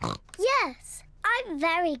 Yes, I'm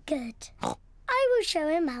very good. I will show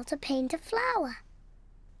him how to paint a flower.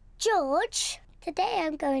 George, today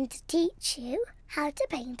I'm going to teach you how to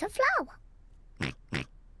paint a flower.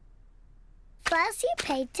 First, you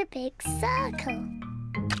paint a big circle.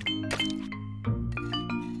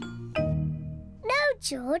 No,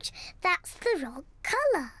 George, that's the wrong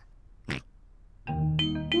colour.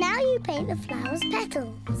 Now you paint the flower's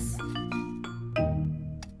petals.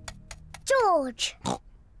 George,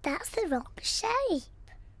 that's the wrong shape.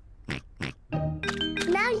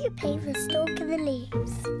 Now you paint the stalk and the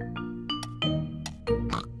leaves.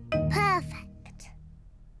 Perfect.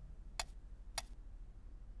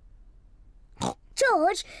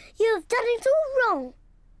 George, you have done it all wrong.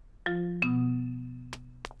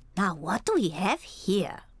 Now what do we have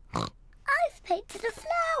here? I've painted a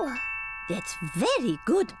flower. That's very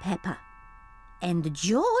good, Peppa. And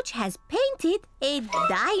George has painted a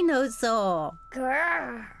dinosaur.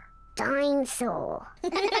 Grrr. Dinosaur.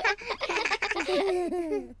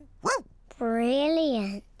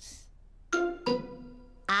 Brilliant.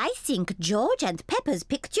 I think George and Peppa's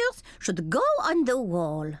pictures should go on the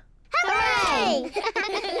wall. Hooray!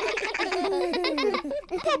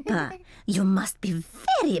 Peppa, you must be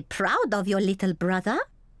very proud of your little brother.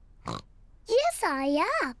 Yes, I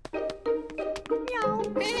am.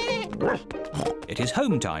 It is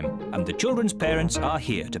home time, and the children's parents are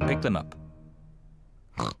here to pick them up.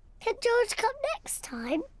 Can George come next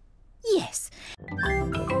time? Yes.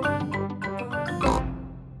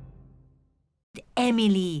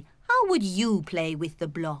 Emily, how would you play with the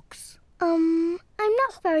blocks? I'm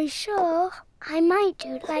not very sure. I might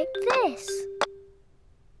do it like this.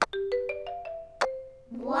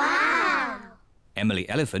 Wow! Emily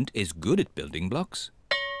Elephant is good at building blocks.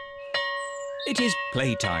 It is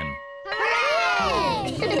playtime.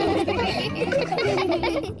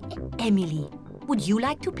 Emily, would you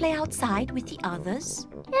like to play outside with the others?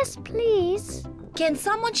 Yes, please. Can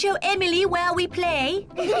someone show Emily where we play?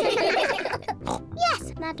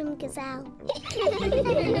 Yes, Madam Gazelle.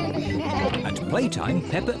 At playtime,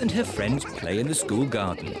 Peppa and her friends play in the school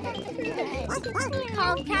garden.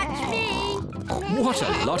 Can't catch me. What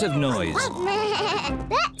a lot of noise.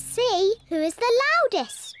 Let's see who is the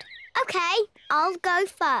loudest. OK, I'll go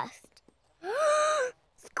first.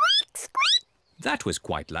 Squeak, squeak. That was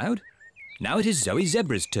quite loud. Now it is Zoe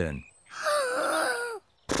Zebra's turn.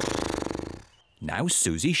 Now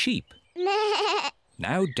Suzy Sheep.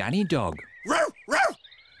 Now Danny Dog.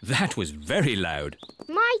 That was very loud.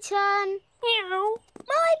 My turn. Meow.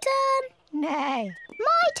 My turn. Nay.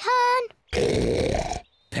 My turn.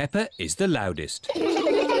 Peppa is the loudest. Emily,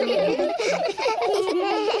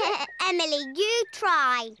 you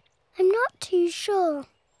try. I'm not too sure.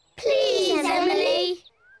 Please, Emily.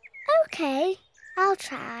 OK, I'll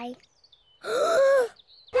try.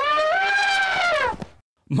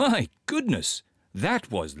 My goodness, that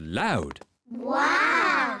was loud.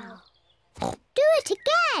 Wow. Do it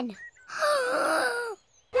again.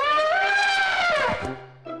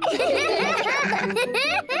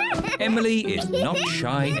 Emily is not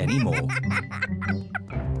shy anymore.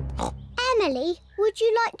 Emily, would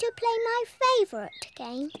you like to play my favourite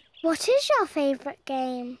game? What is your favourite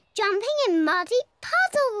game? Jumping in muddy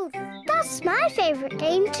puddles. That's my favourite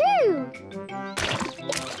game too.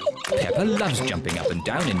 Peppa loves jumping up and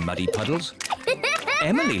down in muddy puddles.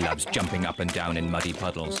 Emily loves jumping up and down in muddy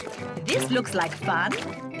puddles. This looks like fun.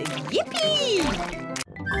 Yippee!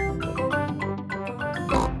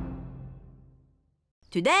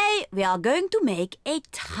 Today we are going to make a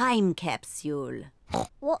time capsule.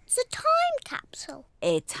 What's a time capsule?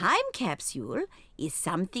 A time capsule is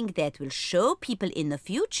something that will show people in the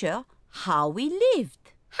future how we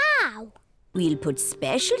lived. How? We'll put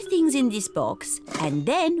special things in this box and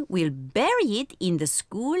then we'll bury it in the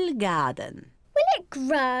school garden. Will it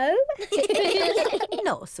grow?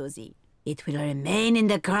 No, Suzy. It will remain in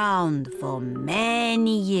the ground for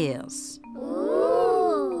many years.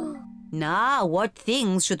 Ooh. Now, what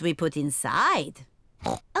things should we put inside?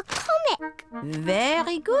 A comic.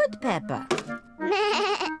 Very good, Peppa.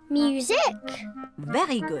 Music.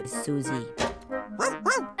 Very good, Suzy.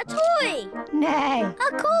 A toy. Nay.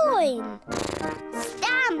 A coin.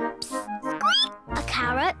 Stamps. Squeak. A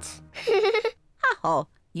carrot. Oh,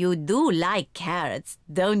 you do like carrots,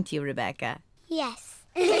 don't you, Rebecca? Yes.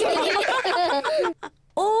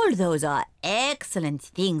 All those are excellent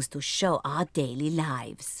things to show our daily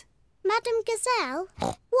lives. Madam Gazelle,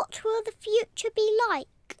 what will the future be like?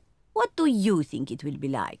 What do you think it will be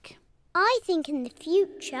like? I think in the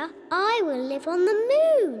future I will live on the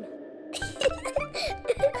moon.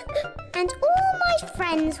 And all my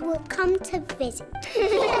friends will come to visit.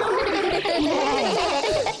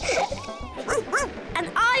 And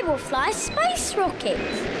I will fly space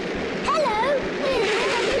rockets. Hello.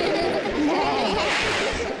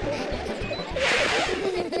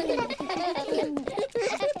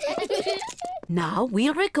 Now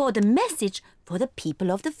we'll record a message for the people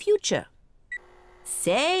of the future.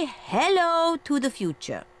 Say hello to the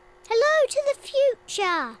future. Hello to the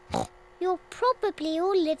future. You're probably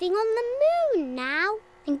all living on the moon now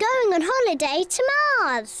and going on holiday to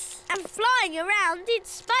Mars. And flying around in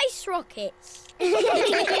space rockets.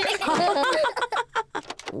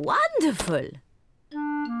 Wonderful.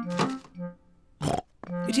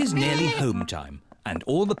 It is nearly home time and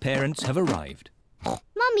all the parents have arrived.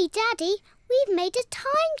 Mummy, Daddy, we've made a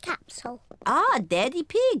time capsule. Ah, Daddy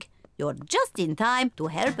Pig, you're just in time to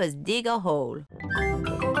help us dig a hole.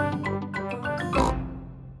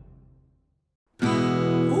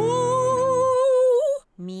 Ooh,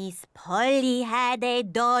 Miss Polly had a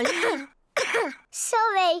doll.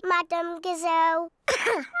 Sorry, Madam Gazelle.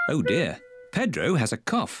 Oh dear, Pedro has a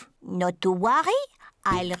cough. Not to worry,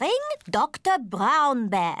 I'll ring Dr. Brown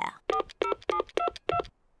Bear.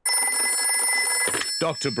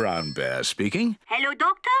 Dr. Brown Bear speaking. Hello,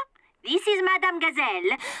 Doctor. This is Madame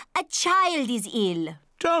Gazelle. A child is ill.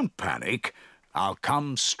 Don't panic. I'll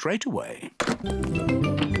come straight away.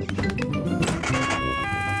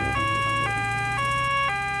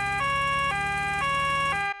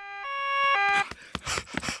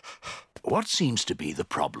 What seems to be the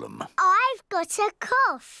problem? I've got a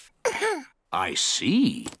cough. I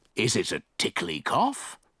see. Is it a tickly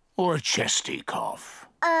cough or a chesty cough?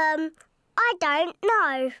 I don't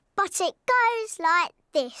know, but it goes like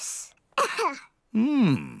this.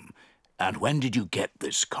 And when did you get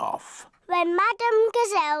this cough? When Madame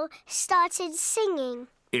Gazelle started singing.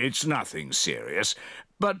 It's nothing serious,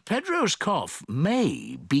 but Pedro's cough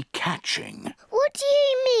may be catching. What do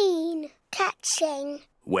you mean, catching?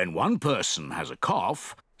 When one person has a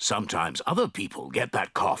cough, sometimes other people get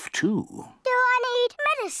that cough too. Do I need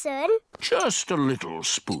medicine? Just a little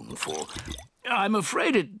spoonful. I'm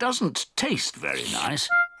afraid it doesn't taste very nice.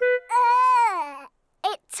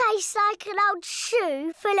 It tastes like an old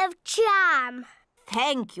shoe full of jam.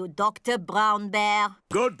 Thank you, Dr. Brown Bear.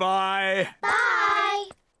 Goodbye. Bye.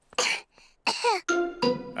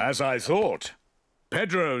 As I thought,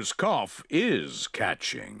 Pedro's cough is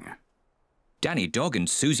catching. Danny Dog and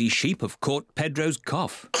Suzy Sheep have caught Pedro's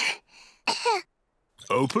cough.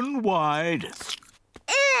 Open wide.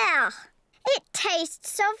 Ugh! It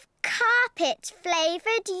tastes of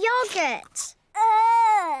carpet-flavoured yoghurt.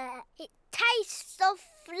 It tastes of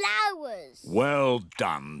flowers. Well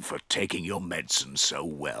done for taking your medicine so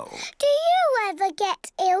well. Do you ever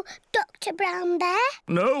get ill, Dr. Brown Bear?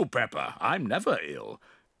 No, Peppa, I'm never ill.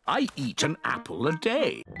 I eat an apple a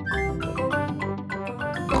day.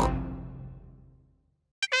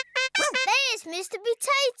 There's Mr.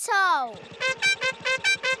 Potato.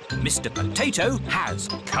 Mr. Potato has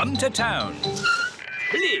come to town.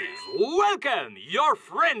 Please welcome your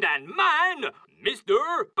friend and mine,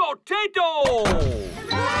 Mr. Potato!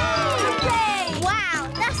 Hooray!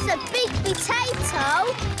 Wow, that's a big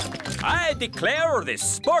potato. I declare this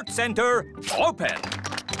sports centre open.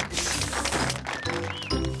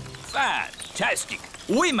 Fantastic!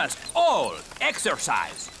 We must all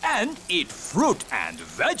exercise and eat fruit and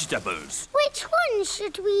vegetables. Which one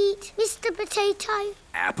should we eat, Mr. Potato?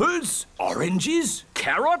 Apples, oranges,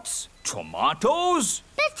 carrots, tomatoes.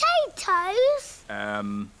 Potatoes?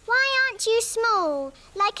 Why aren't you small,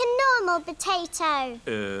 like a normal potato?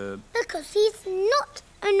 Because he's not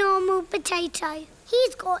a normal potato.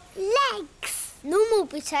 He's got legs. Normal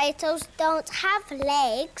potatoes don't have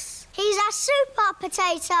legs. He's a super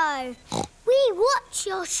potato. We watch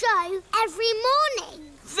your show every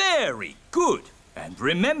morning. Very good. And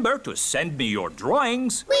remember to send me your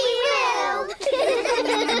drawings. We will.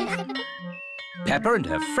 Peppa and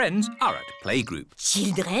her friends are at playgroup.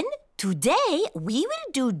 Children, today we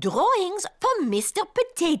will do drawings for Mr.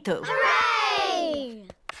 Potato. Hooray!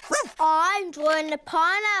 I'm drawing a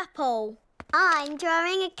pineapple. I'm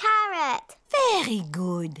drawing a carrot. Very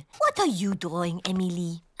good. What are you drawing,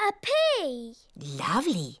 Emily? A pea.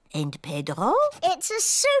 Lovely. And Pedro? It's a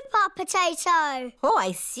super potato. Oh,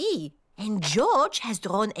 I see. And George has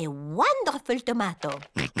drawn a wonderful tomato.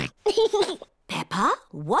 Peppa,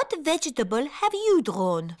 what vegetable have you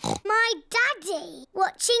drawn? My daddy,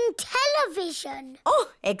 watching television. Oh,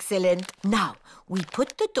 excellent. Now, we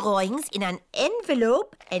put the drawings in an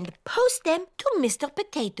envelope and post them to Mr.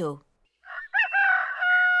 Potato.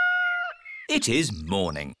 It is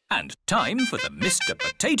morning and time for the Mr.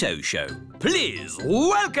 Potato Show. Please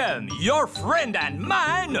welcome your friend and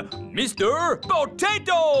mine, Mr.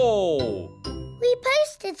 Potato! We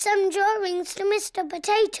posted some drawings to Mr.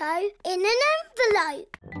 Potato in an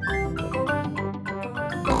envelope.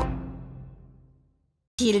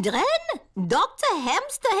 Children, Dr.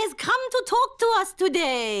 Hamster has come to talk to us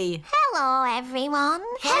today. Hello, everyone.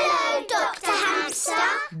 Hello, Dr.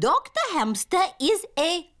 Hamster. Dr. Hamster is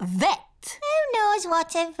a vet. Who knows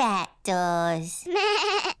what a vet does?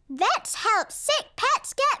 Vets help sick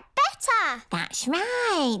pets get better. That's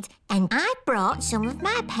right. And I brought some of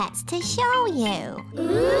my pets to show you.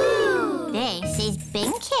 Ooh. This is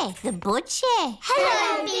Binky, the budgie.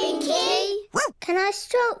 Hello, Binky. Can I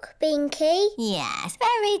stroke Binky? Yes,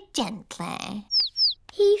 very gently.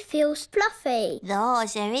 He feels fluffy.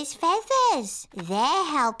 Those are his feathers. They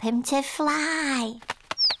help him to fly.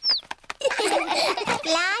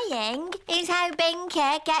 Flying is how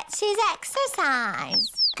Binky gets his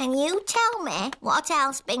exercise. Can you tell me what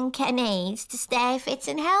else Binky needs to stay fit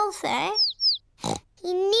and healthy?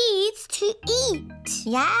 He needs to eat.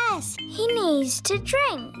 Yes. He needs to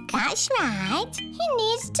drink. That's right. He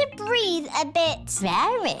needs to breathe a bit.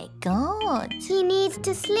 Very good. He needs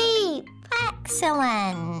to sleep.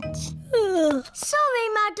 Excellent. Sorry,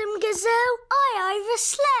 Madam Gazelle. I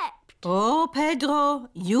overslept. Oh, Pedro,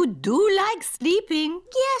 you do like sleeping.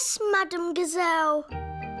 Yes, Madam Gazelle.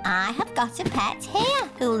 I have got a pet here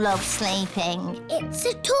who loves sleeping. It's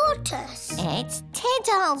a tortoise. It's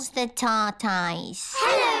Tiddles the tortoise.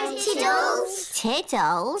 Hello, Tiddles.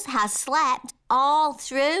 Tiddles has slept all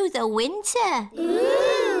through the winter.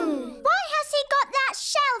 Ooh. Why has he got that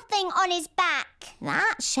shell thing on his back?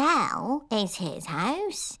 That shell is his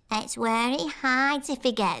house. It's where he hides if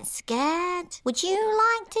he gets scared. Would you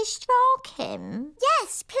like to stroke him?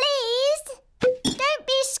 Yes, please. Don't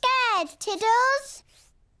be scared, Tiddles.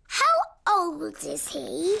 How old is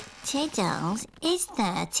he? Tiddles is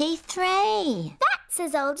 33. That's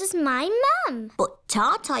as old as my mum. But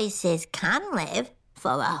tortoises can live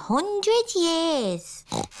for 100 years.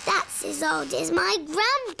 That's as old as my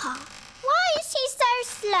grandpa. Why is he so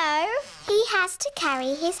slow? He has to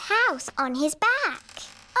carry his house on his back.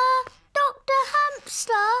 Dr.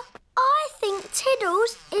 Hamster, I think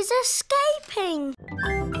Tiddles is escaping.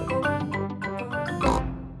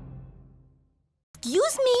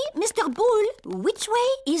 Excuse me, Mr. Bull, which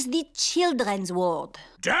way is the children's ward?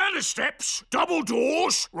 Down the steps, double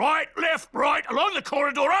doors, right, left, right, along the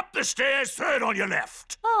corridor, up the stairs, third on your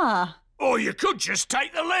left. Ah. Or you could just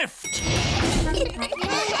take the left.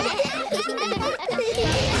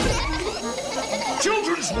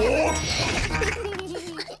 Children's ward.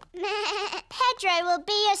 Pedro will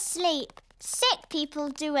be asleep. Sick people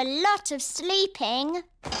do a lot of sleeping.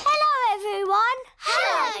 Hello, everyone.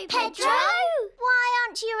 Hello, Pedro. Why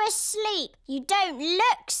aren't you asleep? You don't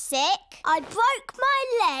look sick. I broke my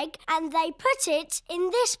leg and they put it in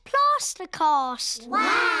this plaster cast.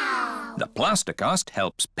 Wow. The plaster cast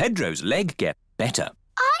helps Pedro's leg get better.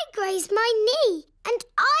 I grazed my knee and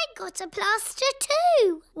I got a plaster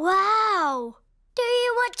too. Wow. Do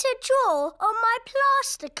you want to draw on my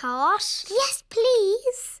plaster cast? Yes,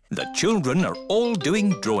 please. The children are all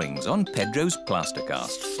doing drawings on Pedro's plaster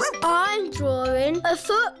cast. I'm drawing a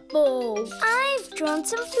football. I've drawn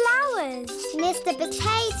some flowers. Mr.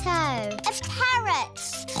 Potato. A parrot.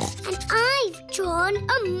 And I've drawn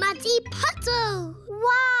a muddy puddle.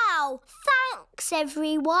 Wow! Thanks,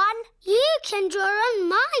 everyone. You can draw on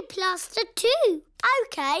my plaster too.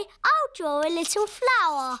 OK, I'll draw a little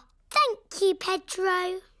flower. Thank you,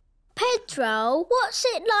 Pedro. Pedro, what's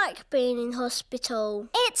it like being in hospital?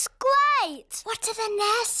 It's great! What are the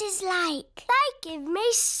nurses like? They give me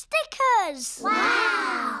stickers.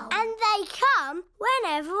 Wow! And they come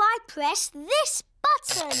whenever I press this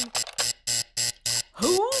button.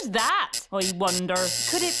 Who's that, I wonder?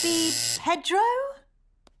 Could it be Pedro?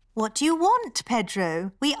 What do you want,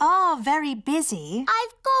 Pedro? We are very busy.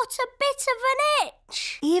 I've got a bit of an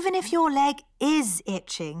itch. Even if your leg is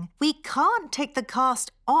itching, we can't take the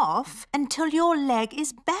cast off until your leg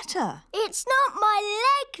is better. It's not my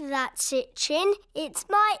leg that's itching, it's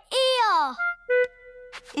my ear.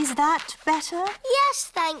 Is that better?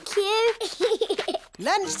 Yes, thank you.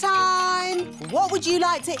 Lunchtime! What would you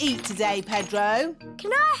like to eat today, Pedro?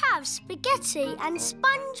 Can I have spaghetti and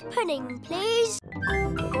sponge pudding, please?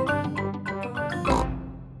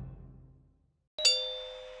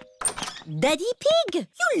 Daddy Pig,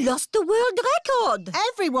 you lost the world record.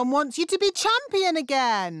 Everyone wants you to be champion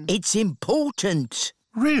again. It's important.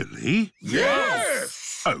 Really?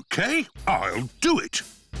 Yes! OK, I'll do it.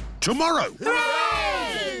 Tomorrow.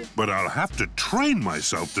 Hooray! But I'll have to train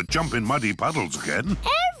myself to jump in muddy puddles again.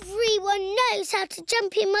 Everyone knows how to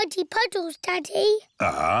jump in muddy puddles, Daddy.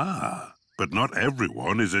 Ah, but not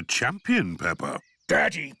everyone is a champion, Peppa.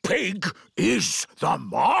 Daddy Pig is the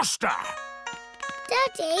master.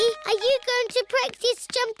 Daddy, are you going to practice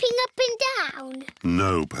jumping up and down?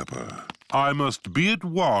 No, Peppa. I must be at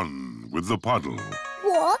one with the puddle.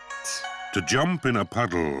 What? To jump in a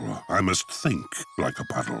puddle, I must think like a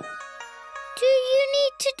puddle. Do you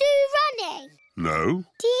need to do running? No.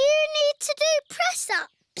 Do you need to do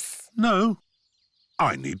press-ups? No.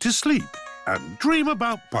 I need to sleep and dream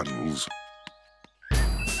about puddles.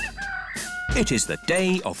 It is the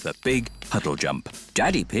day of the big puddle jump.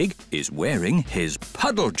 Daddy Pig is wearing his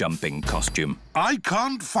puddle jumping costume. I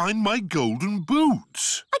can't find my golden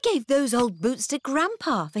boots. I gave those old boots to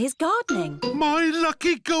Grandpa for his gardening. My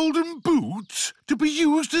lucky golden boots to be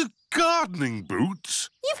used as gardening boots?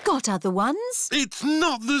 You've got other ones. It's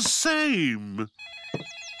not the same.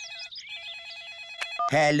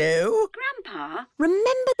 Hello? Grandpa?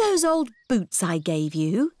 Remember those old boots I gave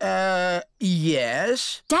you?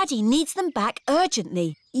 Yes. Daddy needs them back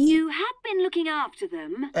urgently. You have been looking after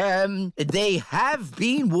them. They have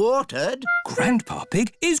been watered. Grandpa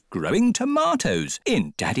Pig is growing tomatoes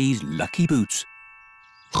in Daddy's lucky boots.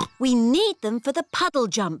 We need them for the puddle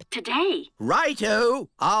jump today. Righto,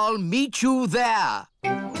 I'll meet you there.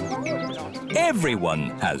 Everyone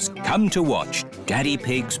has come to watch Daddy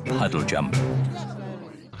Pig's puddle jump.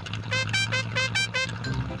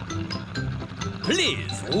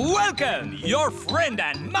 Please welcome your friend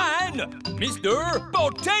and mine, Mr.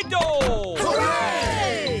 Potato!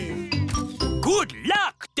 Hooray! Good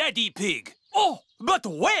luck, Daddy Pig. Oh, but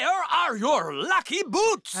where are your lucky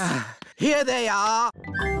boots? Here they are.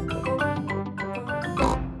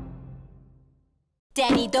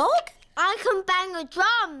 Daddy Dog? I can bang a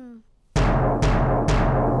drum.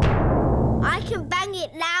 I can bang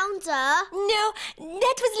it louder. No,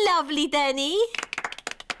 that was lovely, Danny.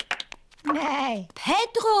 Nay.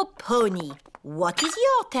 Pedro Pony, what is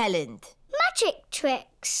your talent? Magic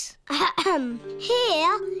tricks.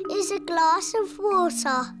 Here is a glass of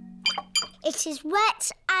water. It is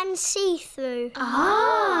wet and see-through.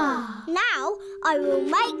 Ah! Now I will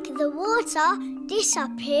make the water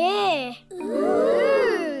disappear.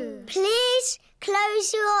 Ooh. Please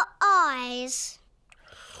close your eyes.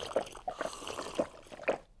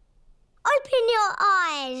 Open your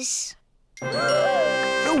eyes.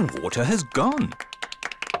 The water has gone.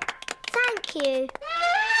 Thank you.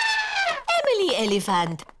 Emily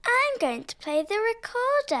Elephant. I'm going to play the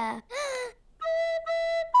recorder.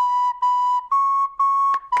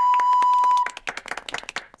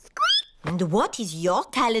 And what is your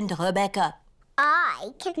talent, Rebecca?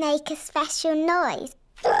 I can make a special noise.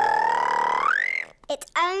 It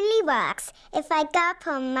only works if I go up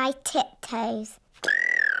on my tiptoes.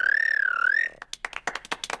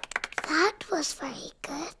 That was very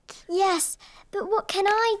good. Yes, but what can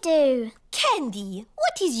I do? Candy,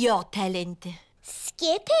 what is your talent?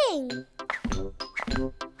 Skipping.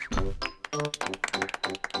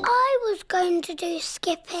 I was going to do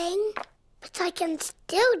skipping, but I can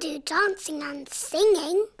still do dancing and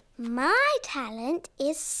singing. My talent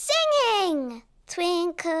is singing.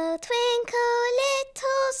 Twinkle, twinkle,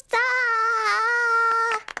 little star.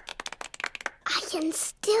 I can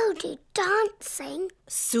still do dancing.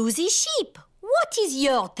 Suzy Sheep, what is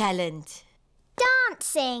your talent?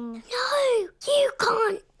 Dancing. No, you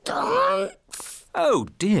can't dance. Oh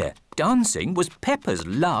dear, dancing was Peppa's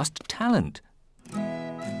last talent.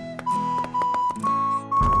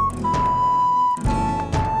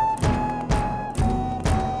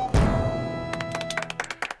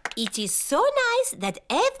 It is so nice that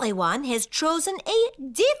everyone has chosen a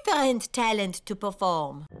different talent to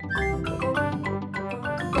perform.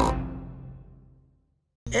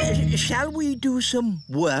 Shall we do some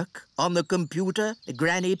work on the computer,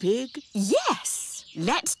 Granny Pig? Yes.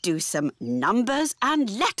 Let's do some numbers and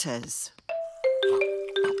letters.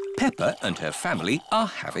 Peppa and her family are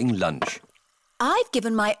having lunch. I've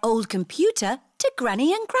given my old computer to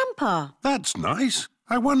Granny and Grandpa. That's nice.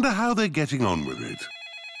 I wonder how they're getting on with it.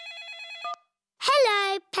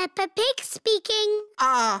 Hello, Peppa Pig speaking.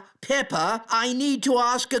 Peppa, I need to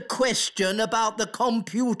ask a question about the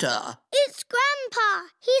computer. It's Grandpa.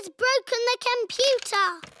 He's broken the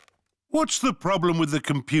computer. What's the problem with the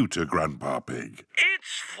computer, Grandpa Pig?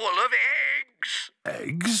 It's full of eggs.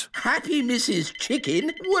 Eggs? Happy Mrs.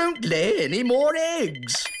 Chicken won't lay any more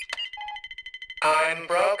eggs. I'm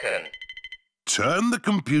broken. Turn the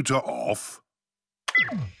computer off.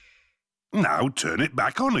 Now turn it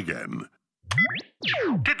back on again.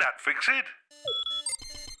 Did that fix it?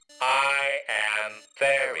 I am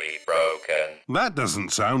very broken. That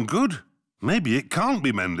doesn't sound good. Maybe it can't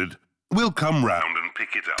be mended. We'll come round and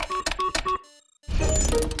pick it up.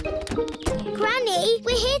 Granny,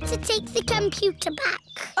 we're here to take the computer back.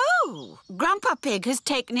 Oh, Grandpa Pig has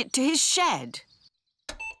taken it to his shed.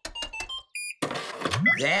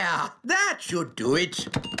 There, that should do it.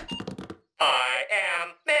 I am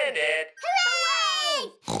mended.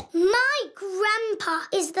 Hooray! My Grandpa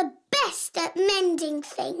is the best at mending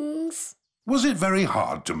things. Was it very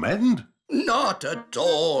hard to mend? Not at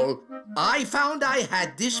all. I found I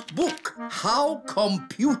had this book, How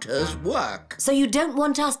Computers Work. So you don't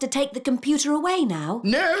want us to take the computer away now?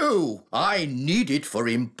 No, I need it for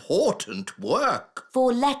important work.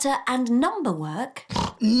 For letter and number work?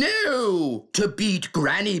 No, to beat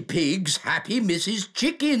Granny Pig's Happy Mrs.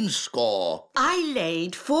 Chicken score. I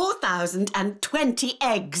laid 4,020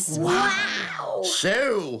 eggs. Wow!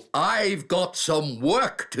 So, I've got some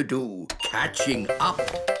work to do, catching up.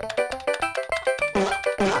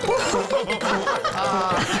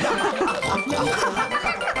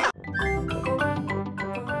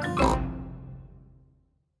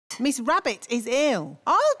 Miss Rabbit is ill.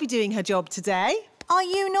 I'll be doing her job today. Are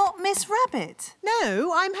you not Miss Rabbit?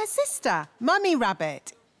 No, I'm her sister, Mummy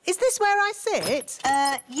Rabbit. Is this where I sit?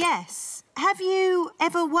 Yes. Have you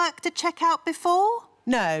ever worked a checkout before?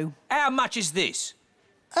 No. How much is this?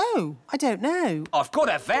 Oh, I don't know. I've got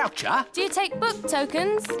a voucher. Do you take book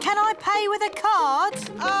tokens? Can I pay with a card?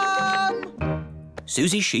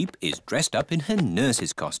 Suzy Sheep is dressed up in her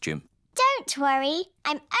nurse's costume. Don't worry,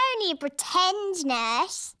 I'm only a pretend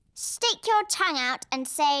nurse. Stick your tongue out and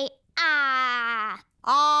say, ah.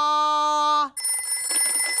 Ah.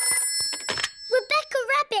 Rebecca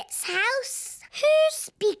Rabbit's house. Who's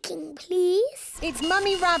speaking, please? It's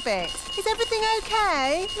Mummy Rabbit. Is everything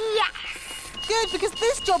okay? Yes. Good, because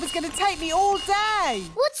this job is going to take me all day.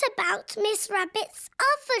 What about Miss Rabbit's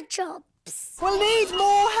other jobs? We'll need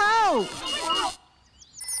more help.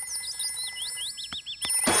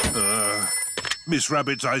 Miss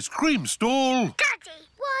Rabbit's ice cream stall. Daddy,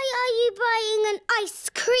 why are you buying an ice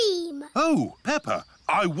cream? Oh, Peppa,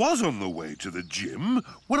 I was on the way to the gym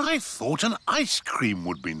when I thought an ice cream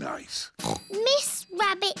would be nice. Miss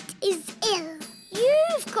Rabbit is ill.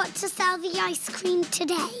 You've got to sell the ice cream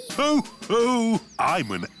today. Oh,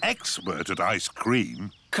 I'm an expert at ice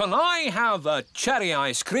cream. Can I have a cherry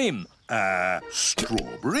ice cream?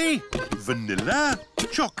 Strawberry, vanilla,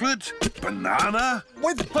 chocolate, banana.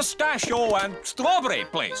 With pistachio and strawberry,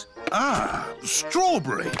 please.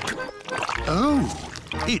 Strawberry. Oh,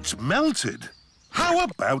 it's melted. How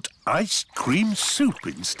about ice cream soup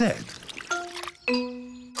instead?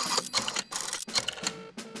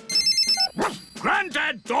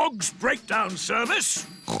 Grandad Dog's breakdown service.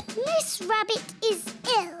 Miss Rabbit is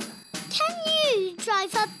ill. Can you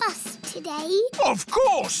drive a bus today? Of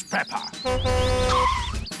course, Peppa.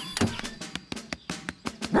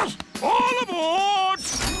 All aboard!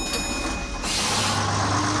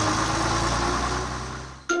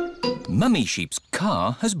 Mummy Sheep's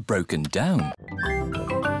car has broken down.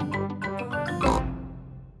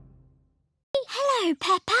 Hello,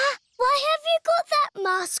 Peppa. Why have you got that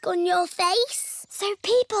mask on your face? So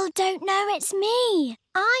people don't know it's me.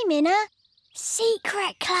 I'm in a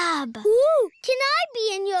secret club. Ooh, can I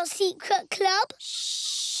be in your secret club?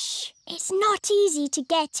 Shh. It's not easy to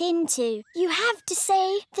get into. You have to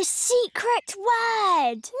say the secret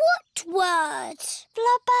word. What word?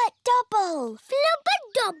 Flubber-double.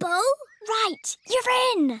 Flubber-double? Right, you're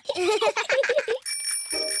in.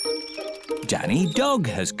 Danny Dog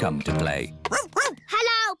has come to play.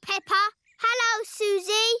 Hello, Peppa. Hello,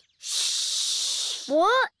 Suzy. Shh.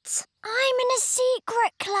 What? I'm in a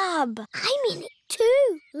secret club. I'm in it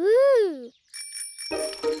too. Ooh.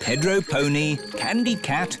 Pedro Pony, Candy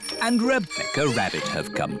Cat and Rebecca Rabbit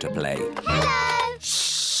have come to play. Hello.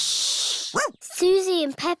 Shh. Suzy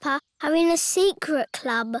and Peppa are in a secret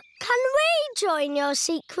club. Can we join your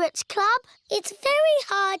secret club? It's very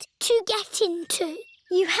hard to get into.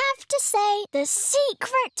 You have to say the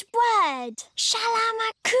secret word.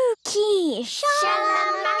 Shalamakuki.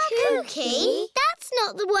 Shalamakuki? That's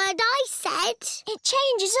not the word I said. It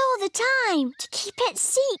changes all the time to keep it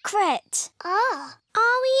secret. Oh.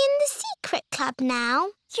 Are we in the secret club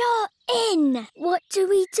now? You're in. What do?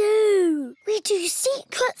 We do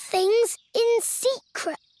secret things in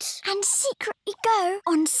secret. And secretly go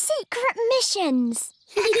on secret missions.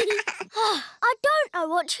 I don't know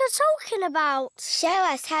what you're talking about. Show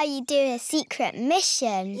us how you do a secret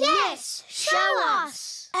mission. Yes, show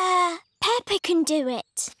us. Peppa can do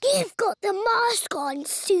it. You've got the mask on,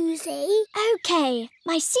 Suzy. OK,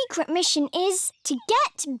 my secret mission is to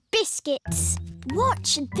get biscuits.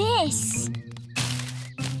 Watch this.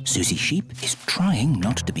 Suzy Sheep is trying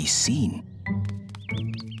not to be seen.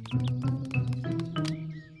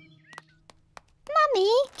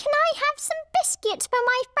 Mummy, can I have some biscuits for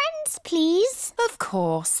my friends, please? Of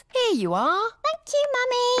course. Here you are. Thank you,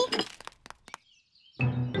 Mummy.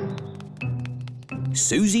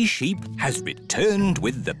 Suzy Sheep has returned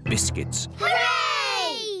with the biscuits.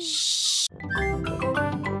 Hooray! Shh!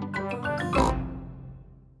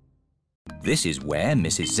 This is where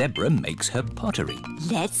Mrs. Zebra makes her pottery.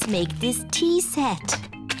 Let's make this tea set.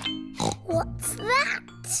 What's that?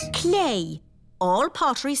 Clay. All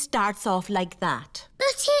pottery starts off like that. But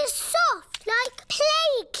it's soft, like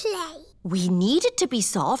clay. We need it to be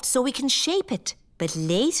soft so we can shape it. But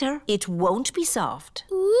later, it won't be soft.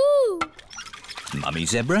 Ooh! Mummy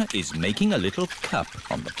Zebra is making a little cup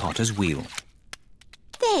on the potter's wheel.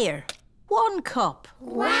 There. 1 cup.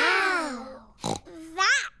 Wow!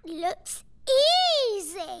 That looks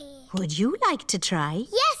easy. Would you like to try?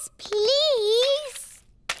 Yes, please.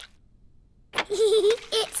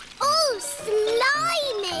 It's all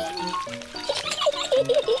slimy.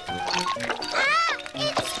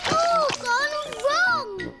 It's all gone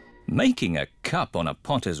wrong. Making a cup on a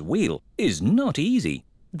potter's wheel is not easy.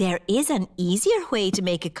 There is an easier way to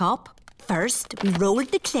make a cup. First, we roll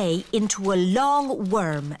the clay into a long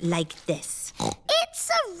worm like this. It's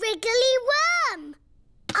a wriggly worm.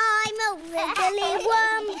 I'm a wriggly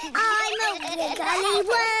worm. I'm a wriggly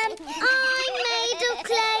worm. I'm made of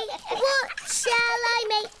clay. What shall I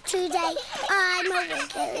make today? I'm a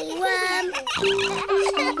wriggly worm.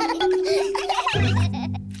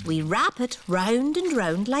 We wrap it round and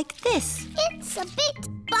round like this. It's a bit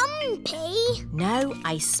bumpy. Now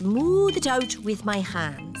I smooth it out with my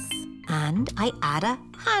hands. And I add a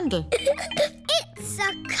handle. It's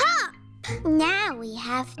a cup. Now we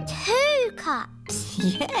have 2 cups.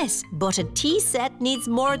 Yes, but a tea set needs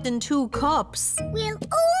more than 2 cups. We'll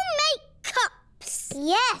all make cups.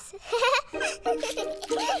 Yes.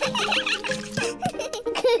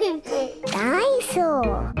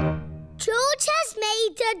 Dinosaur. George has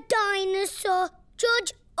made a dinosaur.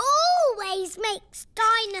 George always makes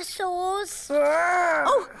dinosaurs.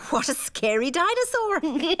 Oh, what a scary dinosaur.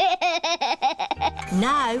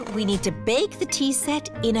 Now we need to bake the tea set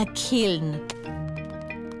in a kiln.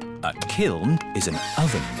 A kiln is an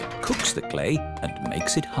oven that cooks the clay and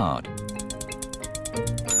makes it hard.